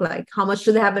them look like? How much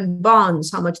do they have in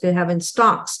bonds? How much do they have in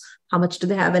stocks? How much do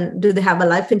they have do they have a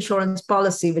life insurance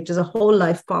policy, which is a whole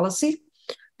life policy?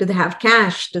 Do they have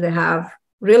cash? Do they have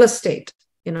real estate?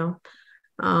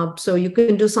 So you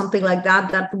can do something like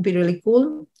that. That would be really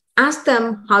cool. Ask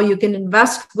them how you can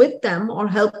invest with them or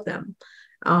help them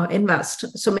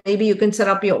invest. So maybe you can set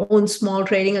up your own small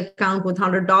trading account with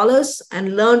 $100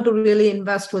 and learn to really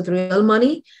invest with real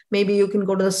money. Maybe you can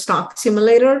go to the stock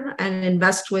simulator and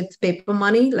invest with paper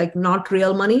money, like not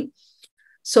real money.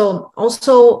 So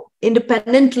also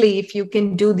independently, if you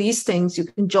can do these things, you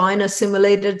can join a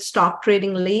simulated stock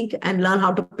trading league and learn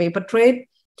how to paper trade.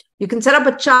 You can set up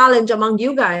a challenge among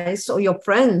you guys or your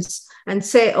friends and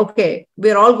say, okay,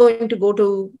 we're all going to go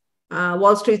to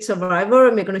Wall Street Survivor,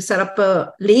 and we're going to set up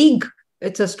a league.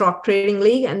 It's a stock trading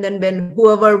league. And then when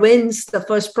whoever wins the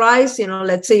first prize,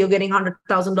 let's say you're getting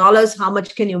 $100,000, how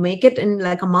much can you make it in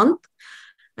like a month?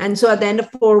 And so at the end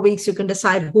of 4 weeks, you can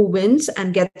decide who wins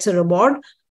and gets a reward.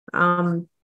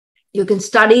 You can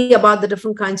study about the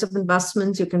different kinds of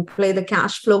investments. You can play the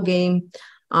cash flow game.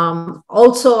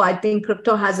 Also, I think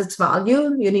crypto has its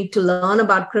value. You need to learn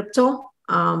about crypto.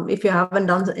 If you haven't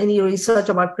done any research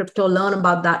about crypto, learn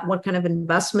about that, what kind of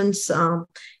investments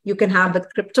you can have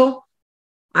with crypto.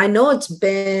 I know it's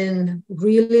been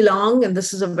really long, and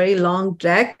this is a very long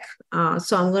deck.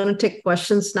 So I'm going to take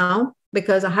questions now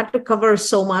because I had to cover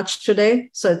so much today.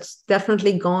 So it's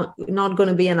definitely not going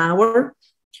to be an hour.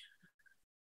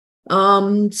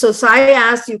 So Sai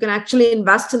asked, you can actually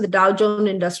invest in the Dow Jones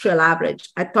Industrial Average.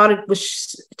 I thought it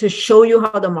was to show you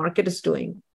how the market is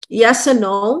doing. Yes and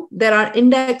no. There are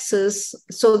indexes.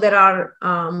 So there are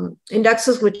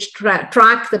indexes which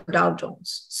track the Dow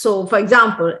Jones. So for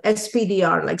example,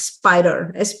 SPDR, like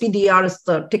SPDR. SPDR is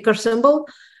the ticker symbol.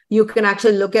 You can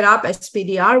actually look it up.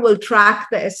 SPDR will track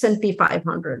the S&P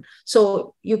 500.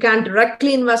 So you can't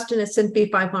directly invest in S&P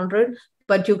 500,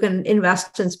 but you can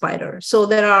invest in SPDR. So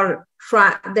that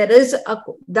is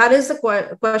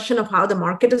a question of how the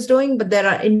market is doing, but there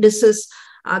are indices.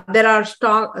 There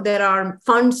are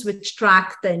funds which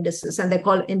track the indices, and they're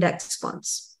called index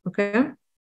funds. Okay.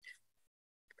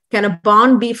 Can a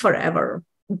bond be forever?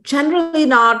 Generally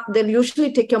not. They'll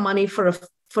usually take your money for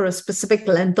a specific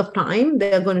length of time.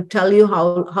 They're going to tell you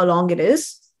how long it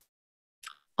is.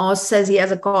 Oz says he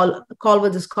has a call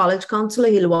with his college counselor.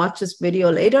 He'll watch this video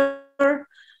later.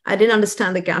 I didn't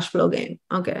understand the cash flow game.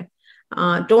 Okay.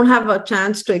 Don't have a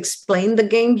chance to explain the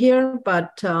game here,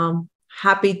 but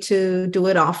happy to do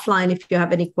it offline if you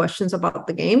have any questions about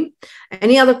the game.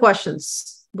 Any other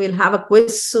questions? We'll have a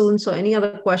quiz soon. So any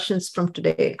other questions from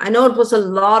today? I know it was a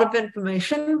lot of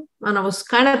information, and I was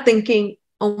kind of thinking,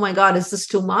 oh my God, is this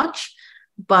too much?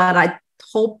 But I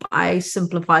hope I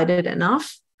simplified it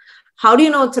enough. How do you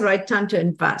know it's the right time to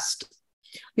invest?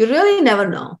 You really never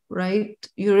know, right?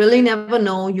 You really never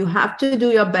know. You have to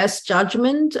do your best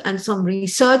judgment and some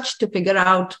research to figure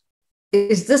out,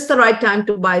 is this the right time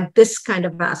to buy this kind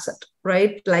of asset,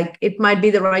 right? Like it might be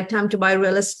the right time to buy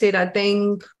real estate. I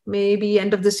think maybe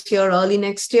end of this year, early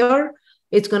next year,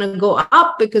 it's going to go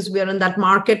up because we're in that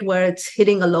market where it's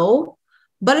hitting a low,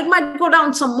 but it might go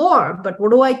down some more. But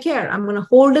what do I care? I'm going to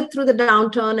hold it through the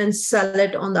downturn and sell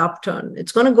it on the upturn.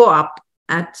 It's going to go up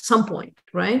at some point,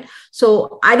 right?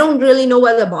 So I don't really know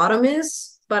where the bottom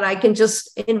is, but I can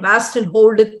just invest and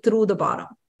hold it through the bottom,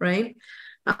 right?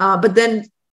 But then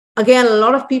again, a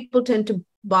lot of people tend to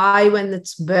buy when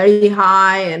it's very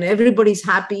high and everybody's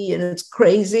happy and it's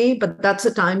crazy, but that's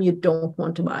a time you don't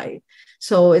want to buy.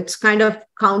 So it's kind of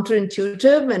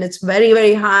counterintuitive, and it's very,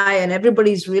 very high and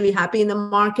everybody's really happy in the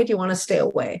market. You want to stay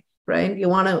away, right? You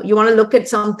want to look at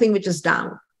something which is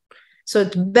down. So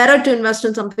it's better to invest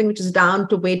in something which is down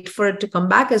to wait for it to come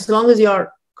back, as long as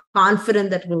you're confident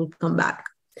that it will come back.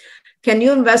 Can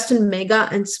you invest in mega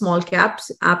and small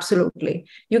caps? Absolutely.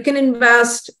 You can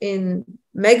invest in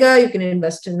mega, you can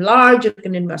invest in large, you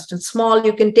can invest in small.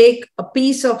 You can take a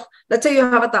piece of, let's say you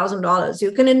have $1,000.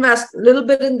 You can invest a little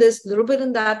bit in this, a little bit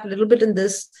in that, a little bit in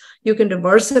this. You can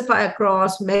diversify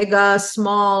across mega,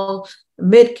 small,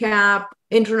 mid cap,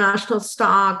 international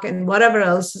stock, and whatever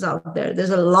else is out there.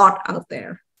 There's a lot out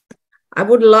there. I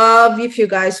would love if you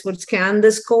guys would scan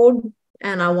this code,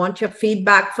 and I want your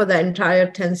feedback for the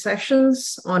entire 10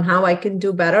 sessions on how I can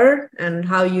do better and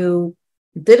how you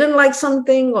didn't like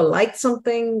something or liked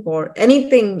something or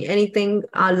anything.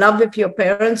 I love if your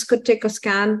parents could take a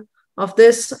scan of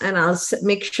this, and I'll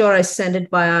make sure I send it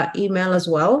via email as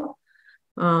well.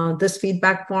 This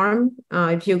feedback form,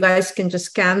 if you guys can just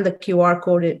scan the QR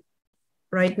code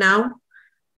right now,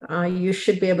 you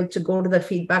should be able to go to the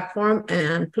feedback form,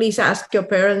 and please ask your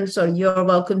parents, or you're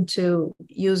welcome to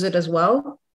use it as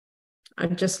well.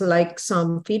 I'd just like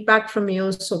some feedback from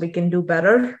you so we can do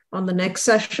better on the next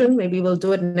session. Maybe we'll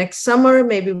do it next summer.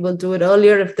 Maybe we'll do it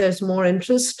earlier if there's more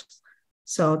interest.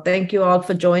 So thank you all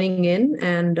for joining in,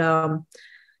 and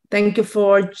thank you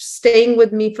for staying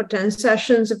with me for 10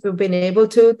 sessions if you've been able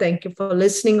to. Thank you for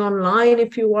listening online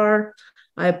if you are.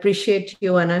 I appreciate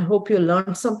you, and I hope you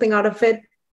learned something out of it.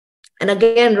 And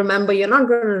again, remember, you're not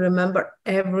going to remember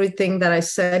everything that I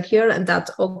said here, and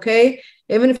that's okay.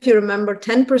 Even if you remember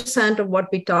 10% of what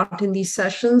we taught in these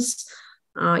sessions,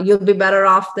 you'll be better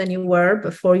off than you were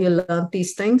before you learned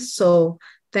these things. So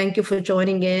thank you for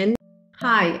joining in.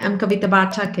 Hi, I'm Kavita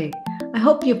Bartake. I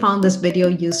hope you found this video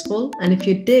useful, and if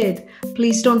you did,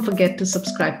 please don't forget to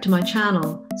subscribe to my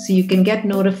channel so you can get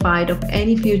notified of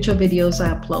any future videos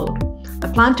I upload.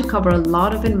 I plan to cover a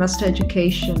lot of investor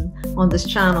education on this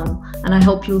channel, and I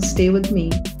hope you'll stay with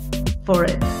me for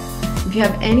it. If you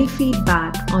have any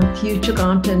feedback on future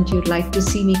content you'd like to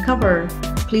see me cover,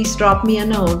 please drop me a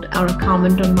note or a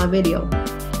comment on my video.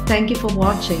 Thank you for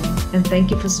watching, and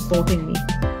thank you for supporting me.